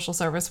in social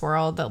service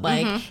world that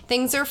like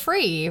things are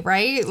free,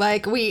 right?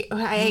 Like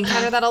I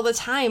encounter that all the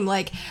time.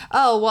 Like,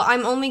 oh, well,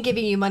 I'm only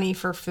giving you money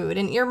for food,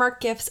 and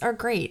earmarked gifts are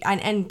great.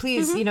 And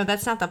please,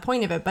 that's not the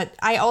point of it. But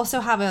I also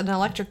have an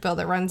electric bill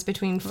that runs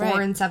between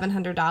 $400 and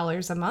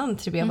 $700 a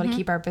month to be able to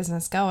keep our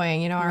business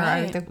going,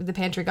 the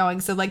pantry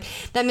going. So like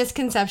that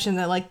misconception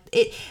that like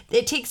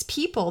it takes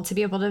people to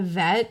be able to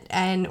vet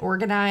and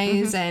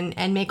organize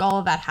and make all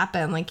of that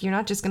happen. Like, you're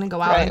not just going to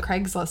go out on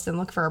Craigslist and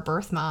look for a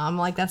birth mom.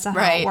 Like, that's not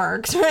how it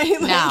works, right?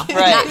 Like,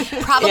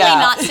 no, probably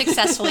not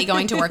successfully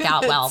going to work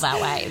out well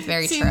that way.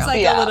 Very true. Seems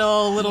like a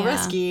little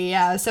risky.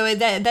 Yeah. So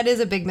that is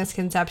a big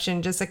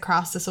misconception just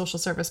across the social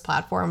service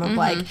platform of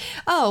like,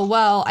 oh,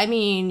 well, I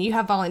mean, you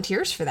have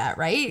volunteers for that,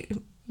 right?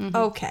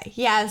 Okay.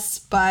 Yes,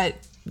 but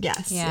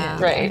yes.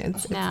 Yeah. Right.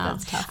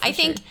 That's tough. I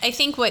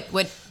think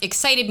what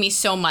excited me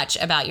so much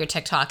about your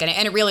TikTok, and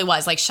it really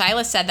was, like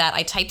Shyla said that,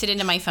 I typed it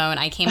into my phone,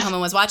 I came home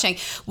and was watching,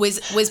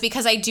 was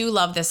because I do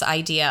love this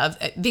idea of,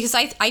 because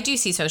I do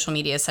see social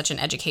media as such an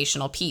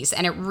educational piece,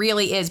 and it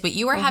really is, but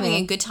you are having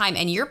a good time,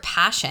 and your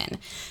passion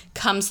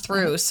comes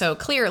through so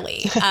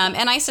clearly.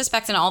 And I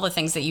suspect in all the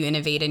things that you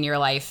innovate in your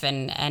life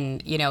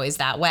and is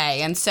that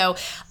way. And so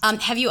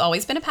have you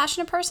always been a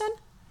passionate person?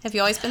 Have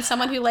you always been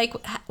someone who like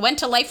went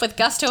to life with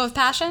gusto of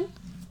passion?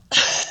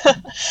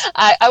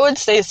 I would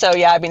say so.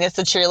 Yeah. I mean, it's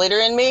the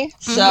cheerleader in me.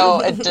 So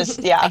it just,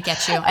 I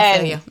get you. I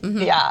feel you.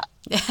 Yeah.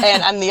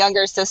 And I'm the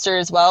younger sister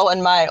as well.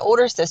 And my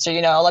older sister,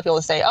 a lot of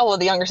people say, oh, well,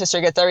 the younger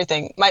sister gets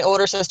everything. My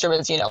older sister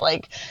was,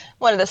 like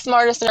one of the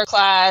smartest in her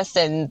class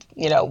and,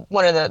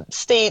 one of the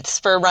states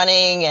for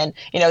running. And,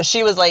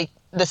 she was like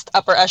this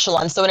upper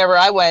echelon. So whenever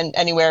I went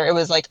anywhere, it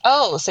was like,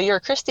 oh, so you're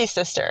Christy's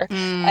sister.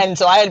 And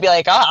so I had to be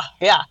like,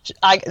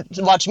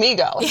 watch me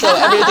go. So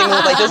everything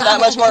was like just that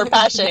much more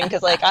passion,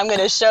 because like, I'm going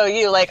to show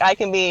you, like, I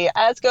can be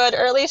as good,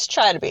 or at least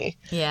try to be.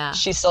 Yeah.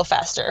 She's still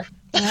faster.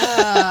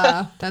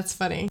 That's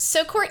funny.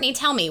 So Courtney,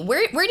 tell me,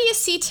 where do you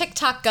see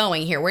TikTok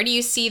going here? Where do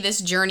you see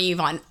this journey you've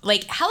on?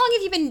 Like, how long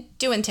have you been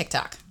doing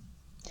TikTok?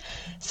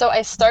 So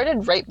I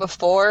started right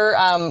before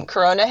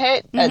Corona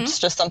hit. It's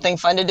just something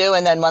fun to do.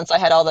 And then once I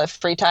had all the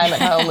free time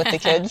at home with the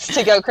kids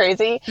to go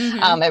crazy,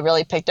 it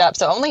really picked up.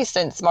 So only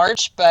since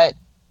March, but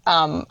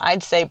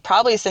I'd say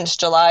probably since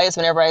July is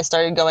whenever I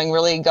started going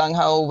really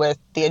gung-ho with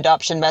the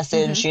adoption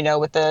message,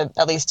 with the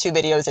at least 2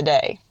 videos a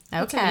day.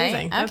 That's Okay.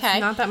 amazing. That's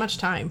not that much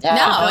time. Yeah.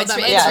 No, it's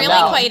really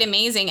no. quite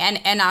amazing.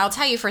 And I'll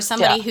tell you, for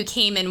somebody who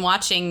came in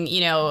watching,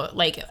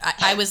 like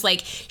I was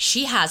like,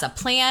 she has a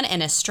plan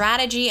and a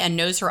strategy and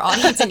knows her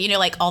audience and,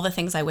 like all the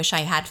things I wish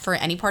I had for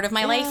any part of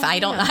my life. I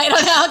don't know,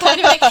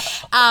 kind of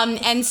thing.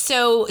 And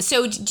so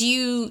do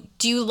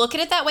you look at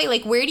it that way?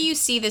 Like, where do you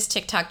see this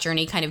TikTok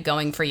journey kind of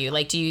going for you?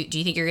 Like, do you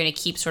think you're going to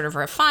keep sort of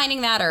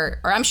refining that, or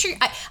I'm sure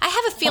I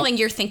have a feeling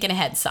you're thinking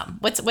ahead some.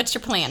 What's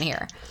your plan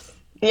here?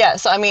 Yeah,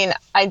 so I mean,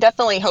 I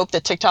definitely hope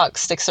that TikTok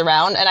sticks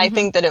around, and I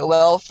think that it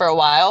will for a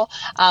while.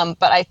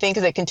 But I think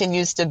as it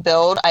continues to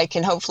build, I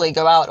can hopefully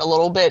go out a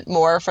little bit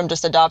more from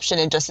just adoption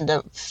and just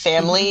into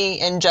family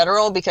in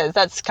general, because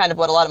that's kind of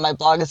what a lot of my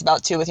blog is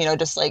about too, with,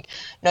 just like,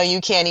 no, you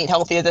can't eat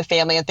healthy as a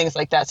family and things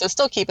like that. So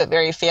still keep it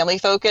very family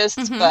focused,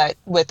 but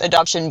with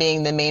adoption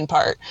being the main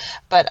part.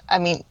 But I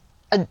mean,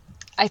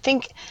 I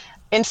think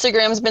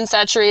Instagram's been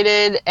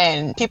saturated,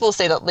 and people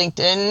say that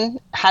LinkedIn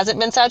hasn't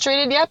been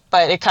saturated yet,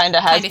 but it kind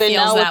of has been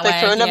now with the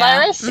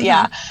coronavirus.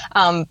 Yeah.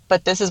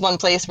 But this is one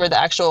place where the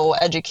actual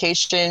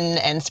education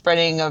and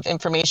spreading of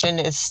information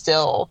is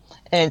still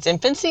in its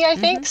infancy, I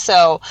think.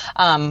 So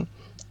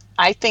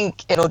I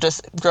think it'll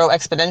just grow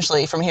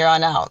exponentially from here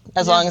on out,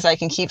 as long as I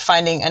can keep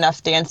finding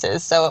enough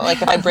dances. So,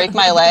 like, if I break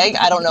my leg,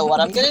 I don't know what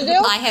I'm going to do.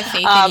 I have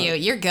faith in you.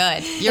 You're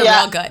good. You're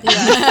real good.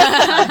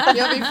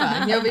 You'll be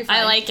fine. You'll be fine.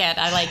 I like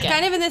it.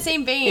 Kind of in the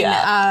same vein,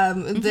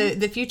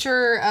 the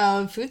future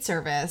of food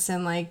service,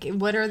 and like,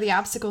 what are the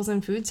obstacles in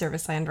food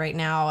service land right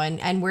now,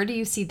 and where do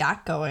you see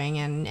that going,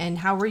 and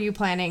how were you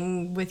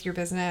planning with your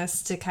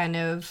business to kind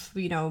of,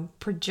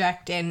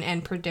 project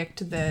and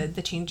predict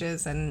the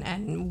changes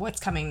and what's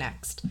coming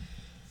next?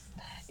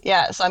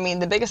 Yeah, so I mean,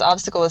 the biggest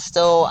obstacle is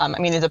still,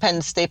 it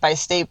depends state by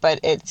state, but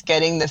it's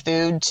getting the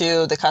food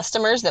to the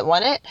customers that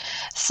want it.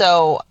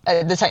 So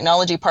the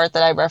technology part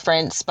that I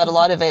referenced, but a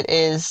lot of it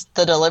is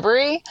the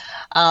delivery,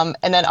 and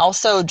then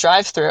also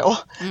drive-through.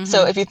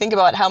 So if you think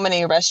about how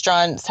many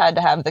restaurants had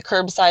to have the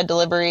curbside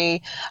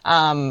delivery,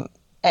 and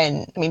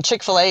I mean,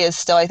 Chick-fil-A is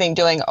still, I think,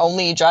 doing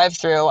only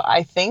drive-through.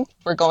 I think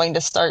we're going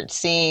to start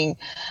seeing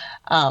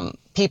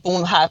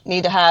people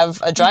need to have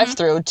a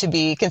drive-through to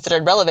be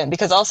considered relevant,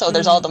 because also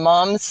there's all the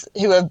moms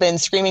who have been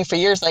screaming for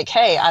years, like,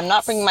 hey, I'm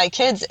not bringing my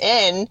kids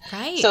in.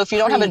 Right. So if you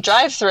don't have a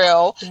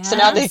drive-through, so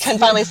now they can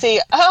finally see,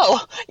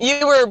 oh,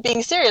 you were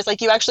being serious.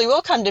 Like, you actually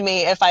will come to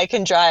me if I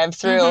can drive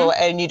through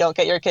and you don't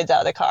get your kids out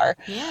of the car.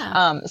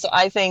 Yeah. So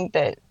I think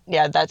that,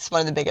 that's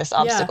one of the biggest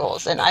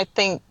obstacles. And I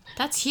think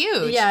that's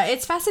huge. Yeah,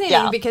 it's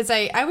fascinating because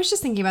I was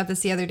just thinking about this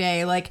the other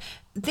day. Like,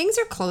 things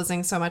are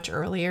closing so much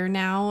earlier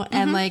now,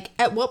 and like,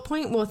 at what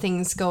point will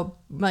things go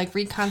like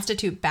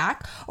reconstitute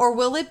back, or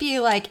will it be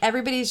like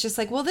everybody's just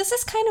like, well, this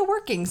is kind of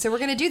working, so we're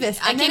gonna do this,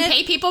 and I can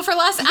pay people for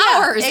less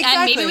hours,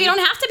 and maybe we don't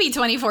have to be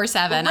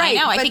 24/7. I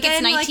know. I think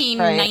it's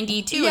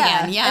 1992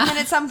 again. Yeah. And then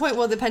at some point,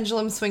 will the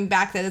pendulum swing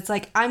back that it's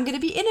like, I'm gonna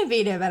be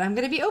innovative and I'm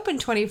gonna be open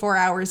 24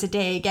 hours a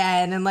day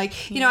again, and like,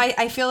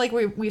 I feel like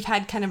we've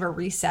had kind of a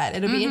reset.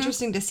 It'll be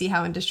interesting to see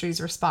how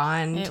industries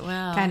respond. It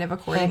will. Kind of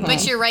accordingly.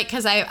 But you're right,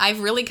 because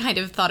I've really kind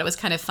of thought it was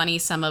kind of funny,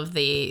 some of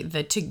the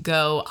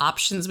to-go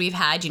options we've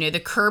had. The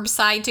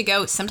curbside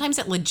to-go, sometimes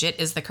it legit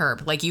is the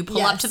curb. Like, you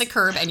pull up to the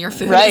curb and your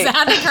food is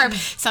at the curb.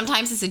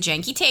 Sometimes it's a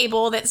janky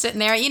table that's sitting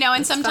there,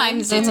 and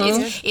sometimes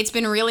it's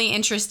been really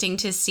interesting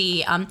to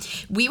see.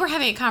 We were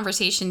having a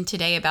conversation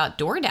today about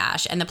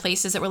DoorDash and the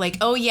places that were like,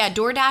 oh yeah,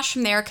 DoorDash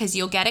from there because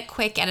you'll get it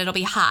quick and it'll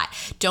be hot.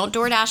 Don't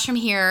DoorDash from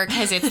here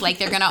because it's like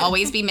they're going to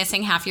always be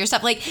missing half your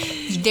stuff. Like,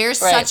 there's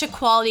such a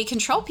quality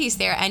control piece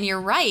there. And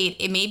you're right.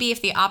 It may be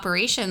if the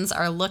operations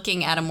are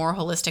looking at a more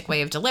holistic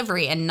way of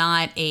delivery and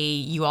not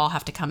you all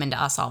have to come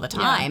into us all the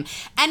time.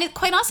 And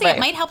quite honestly, it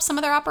might help some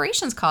of their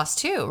operations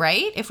costs too,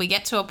 right? If we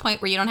get to a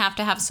point where you don't have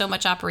to have so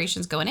much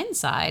operations going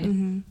inside.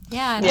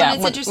 Yeah.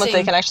 It's interesting. Once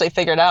they can actually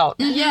figure it out.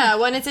 Yeah.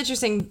 When it's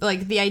interesting,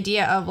 like the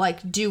idea of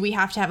like, do we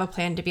have to have a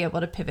plan to be able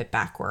to pivot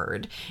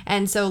backward?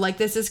 And so like,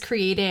 this is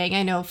creating,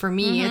 I know for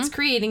me, it's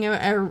creating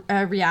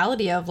a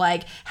reality of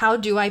like, how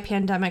do I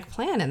pandemic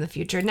plan in the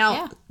future?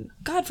 Now,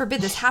 God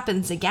forbid this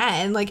happens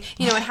again. Like,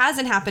 it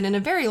hasn't happened in a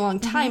very long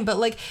time, but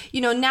like,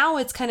 now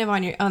it's kind of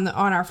on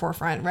our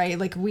forefront, right?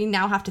 Like, we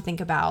now have to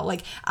think about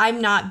like, I'm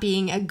not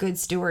being a good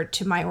steward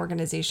to my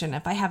organization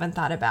if I haven't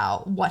thought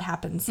about what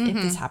happens if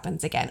this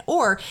happens again,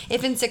 or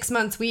if in 6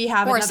 months we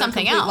have another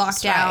complete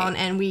lockdown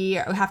and we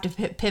have to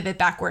pivot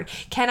backward.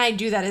 Can I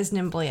do that as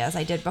nimbly as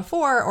I did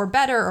before, or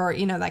better, or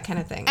that kind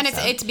of thing? And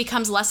it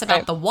becomes less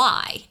about the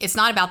why. It's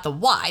not about the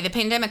why. The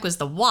pandemic was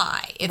the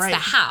why. It's the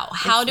how.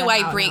 How do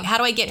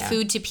I get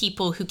food to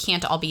people who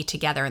can't all be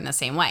together in the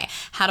same way?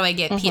 how do I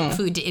get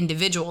food to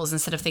individuals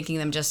instead of thinking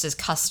them just as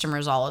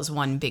customers all as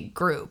one big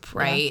group,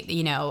 right?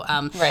 You know,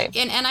 Right.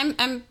 And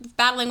I'm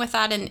battling with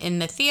that in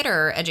the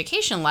theater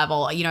education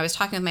level. You know, I was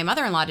talking with my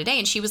mother-in-law today,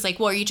 and she was like,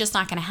 well, are you just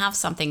not going to have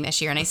something this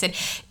year? And I said,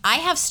 I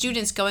have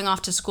students going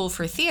off to school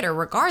for theater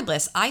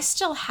regardless. I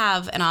still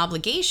have an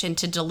obligation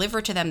to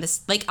deliver to them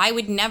this, like I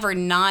would never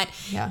not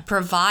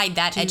provide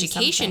that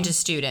education to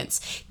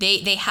students.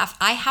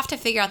 I have to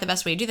figure out the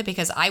best way to do that,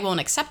 because I won't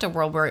accept a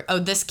world where, oh,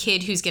 this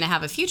kid who's going to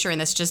have a future and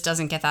this just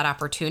doesn't get that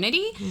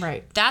opportunity.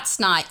 Right. That's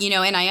not, you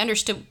know, and I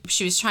understood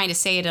she was trying to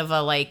say it of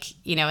a, like,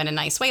 you know, in a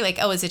nice way, like,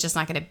 oh, is it just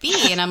not going to be?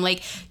 And I'm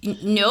like,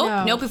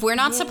 nope. If we're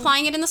not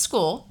supplying it in the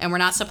school and we're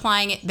not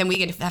supplying it, then we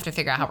have to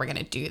figure out how we're going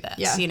to do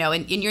this, you know,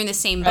 and you're in the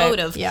same boat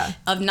of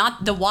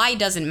not, the why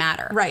doesn't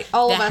matter. Right.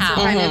 All of us are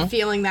kind of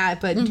feeling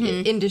that, but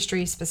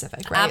industry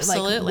specific, right?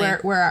 Absolutely.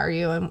 Like where are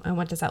you and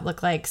what does that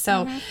look like?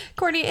 So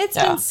Courtney, it's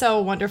been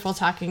so wonderful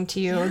talking to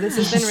you. This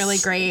has been really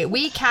great.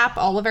 We cap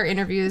all of our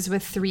interviews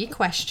with 3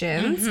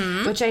 questions,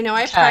 which I know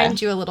I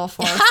primed you a little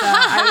for. So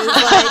I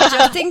was like,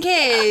 just in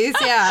case.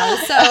 Yeah.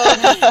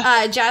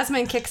 So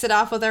Jasmine kicks it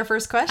off with our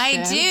first question.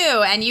 I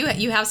do. And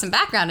you have some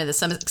background in this,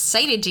 so I'm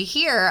excited to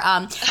hear.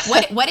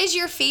 What is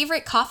your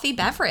favorite coffee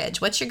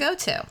beverage? What's your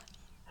go-to?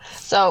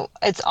 So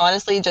it's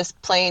honestly just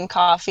plain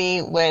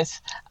coffee with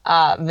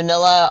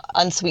vanilla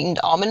unsweetened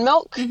almond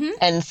milk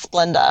and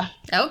Splenda.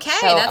 Okay,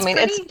 so, that's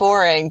it's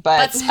boring,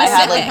 but I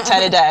had like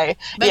 10 a day.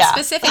 But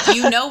specific,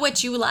 you know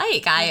what you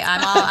like.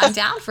 I'm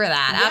down for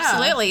that.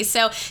 Absolutely.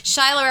 So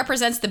Shyla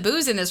represents the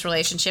booze in this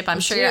relationship. I'm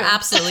sure you're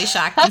absolutely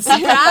shocked and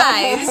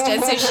surprised.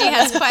 And so she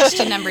has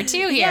question number 2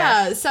 here.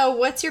 Yeah. So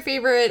what's your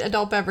favorite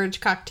adult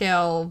beverage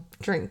cocktail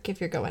drink if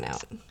you're going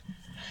out?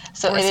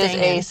 So it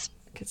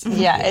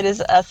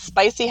is a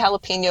spicy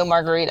jalapeno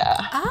margarita.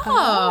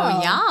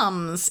 Oh,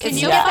 yums. Can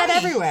you get that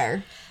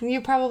everywhere?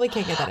 You probably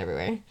can't get that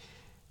everywhere.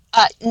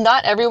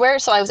 Not everywhere.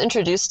 So I was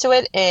introduced to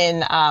it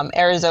in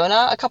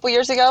Arizona a couple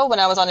years ago when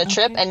I was on a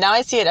trip, and now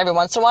I see it every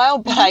once in a while,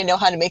 but I know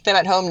how to make them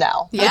at home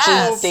now, which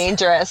is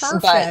dangerous.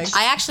 Perfect. But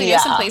I actually know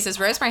some places.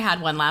 Rosemary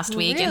had one last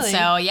week, and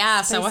so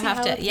so we'll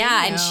have to. jalapeno.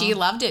 Yeah, and she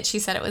loved it. She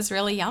said it was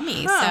really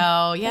yummy. So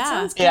That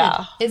sounds good.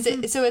 Yeah. Is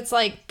it so? It's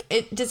like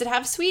does it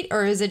have sweet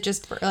or is it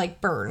just like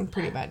burn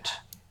pretty much?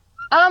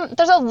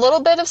 There's a little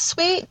bit of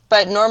sweet,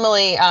 but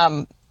normally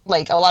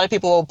like a lot of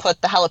people will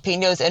put the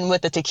jalapenos in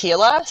with the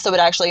tequila, so it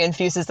actually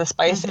infuses the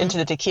spice into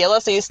the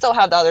tequila, so you still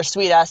have the other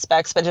sweet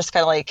aspects, but just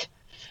kind of like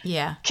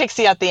kicks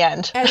you at the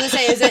end. I was gonna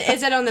say,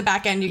 is it on the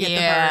back end you get the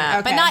burn?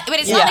 Okay. But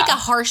it's not like a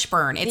harsh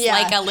burn. It's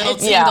like a little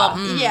tingle.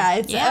 Okay.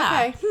 I think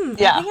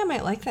I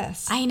might like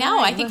this. I know.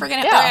 I think we're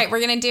gonna. All right,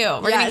 we're gonna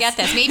gonna get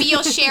this. Maybe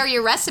you'll share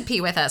your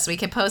recipe with us. We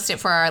could post it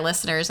for our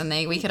listeners, and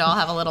we could all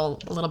have a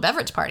little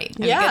beverage party.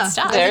 Good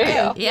stuff. There you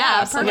go. Yeah,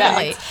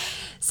 absolutely.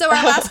 So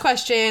our last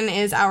question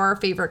is our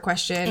favorite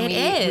question.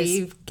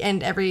 We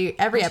end every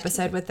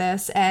episode with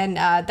this, and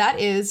that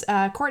is,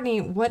 Courtney,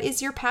 what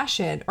is your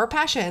passion or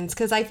passions?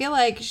 Because I feel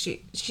like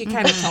she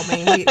kind of told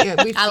me.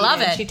 I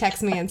love it. She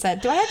texted me and said,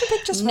 "Do I have to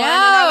pick just one?" No, and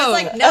I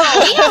was like, "No,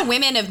 we are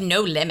women of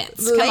no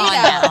limits. Come on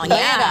now, lay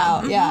it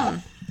out. Yeah."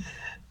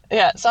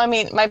 Yeah, so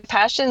my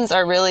passions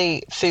are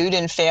really food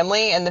and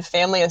family, and the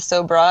family is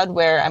so broad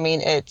where,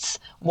 it's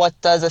what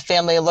does a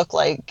family look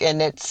like,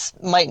 and it's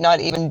might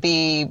not even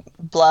be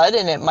blood,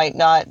 and it might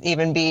not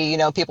even be,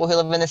 people who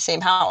live in the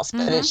same house,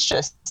 but it's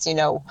just,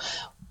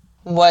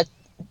 what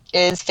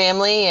is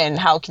family and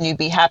how can you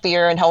be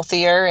happier and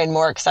healthier and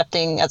more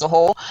accepting as a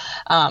whole.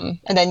 And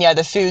then,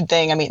 the food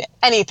thing,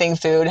 anything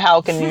food,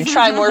 how can you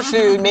try more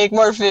food, make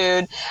more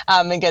food,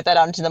 and get that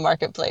out into the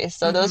marketplace.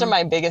 So those are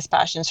my biggest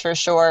passions for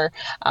sure.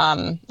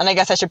 And I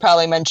guess I should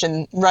probably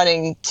mention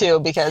running too,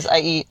 because I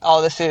eat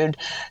all the food.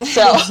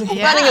 So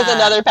running is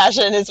another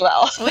passion as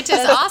well. Which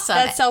is awesome.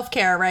 That's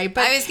self-care, right?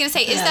 But I was going to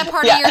say, is that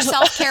part of your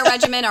self-care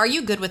regimen? Are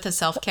you good with the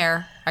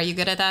self-care? Are you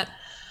good at that?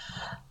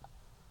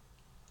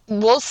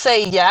 We'll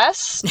say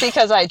yes,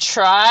 because I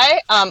try.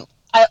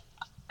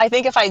 I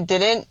think if I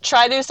didn't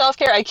try to do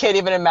self-care, I can't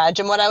even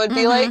imagine what I would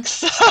be like.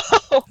 So,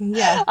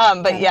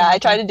 I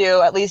try to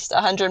do at least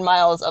 100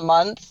 miles a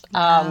month.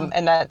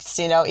 And that's,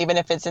 even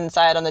if it's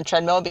inside on the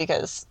treadmill,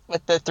 because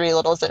with the 3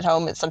 littles at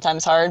home, it's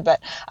sometimes hard.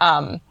 But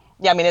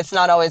it's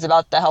not always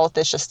about the health.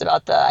 It's just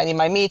about I need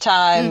my me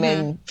time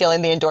and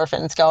feeling the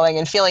endorphins going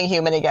and feeling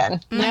human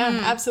again. Yeah,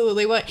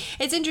 absolutely. Well,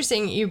 it's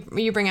interesting.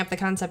 You bring up the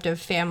concept of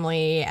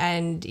family,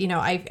 and,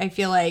 I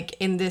feel like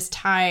in this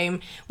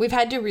time we've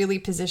had to really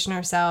position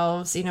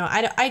ourselves.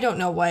 I don't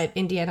know what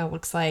Indiana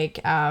looks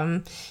like.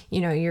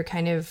 You're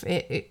kind of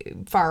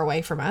far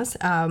away from us.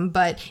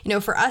 But,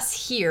 for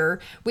us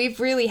here,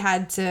 we've really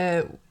had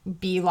to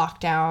be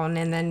locked down,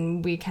 and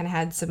then we kind of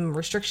had some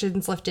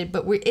restrictions lifted,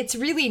 but it's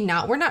really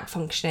not, we're not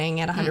functioning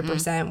at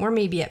 100%. We're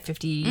maybe at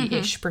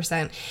 50-ish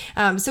percent.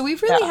 So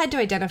we've really had to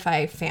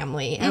identify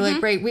family, and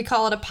like, right, we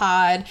call it a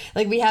pod.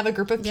 Like, we have a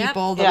group of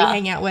people that we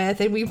hang out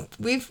with, and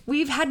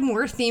we've had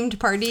more themed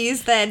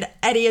parties than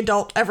any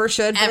adult ever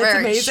should. But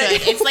it's amazing.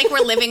 It's like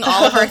we're living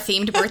all of our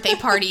themed birthday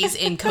parties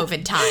in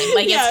COVID time.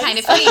 Like, it's kind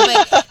of funny,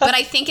 but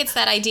I think it's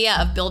that idea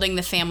of building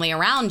the family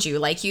around you.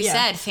 Like you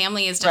said,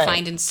 family is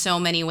defined in so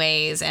many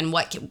ways, and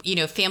what, you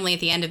know, family at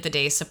the end of the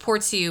day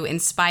supports you,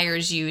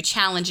 inspires you,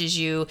 challenges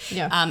you,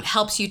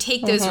 helps you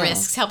take those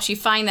risks, helps you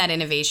find that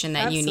innovation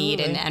that you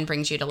need, and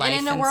brings you to life.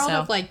 And in a world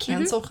of like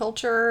cancel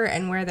culture,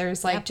 and where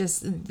there's like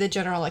just the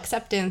general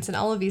acceptance and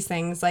all of these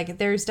things, like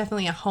there's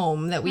definitely a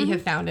home that we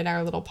have found in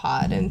our little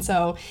pod. And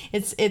so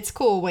it's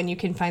cool when you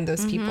can find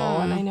those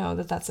people, and I know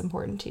that that's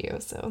important to you.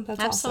 So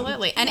that's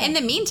absolutely awesome. And in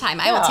the meantime,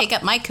 I will take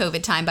up my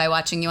COVID time by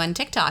watching you on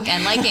TikTok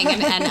and liking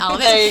and all of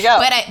it. There you go.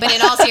 But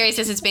in all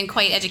seriousness, it's been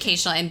quite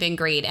educational and been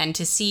great. And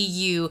to see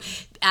you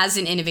as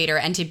an innovator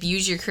and to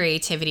use your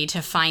creativity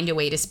to find a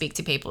way to speak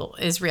to people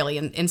is really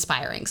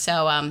inspiring.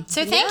 So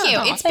thank you.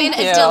 It's been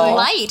a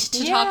delight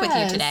to talk with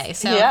you today.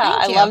 So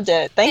I loved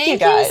it. Thank you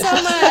guys.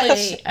 Thank you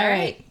so much. All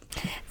right.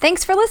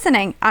 Thanks for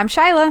listening. I'm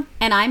Shyla.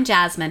 And I'm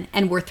Jasmine,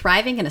 and we're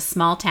thriving in a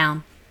small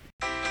town.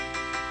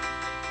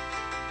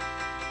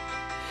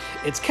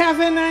 It's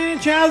Kevin, 9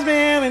 Inch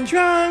Jasmine, and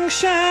Drunk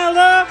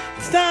Shyla.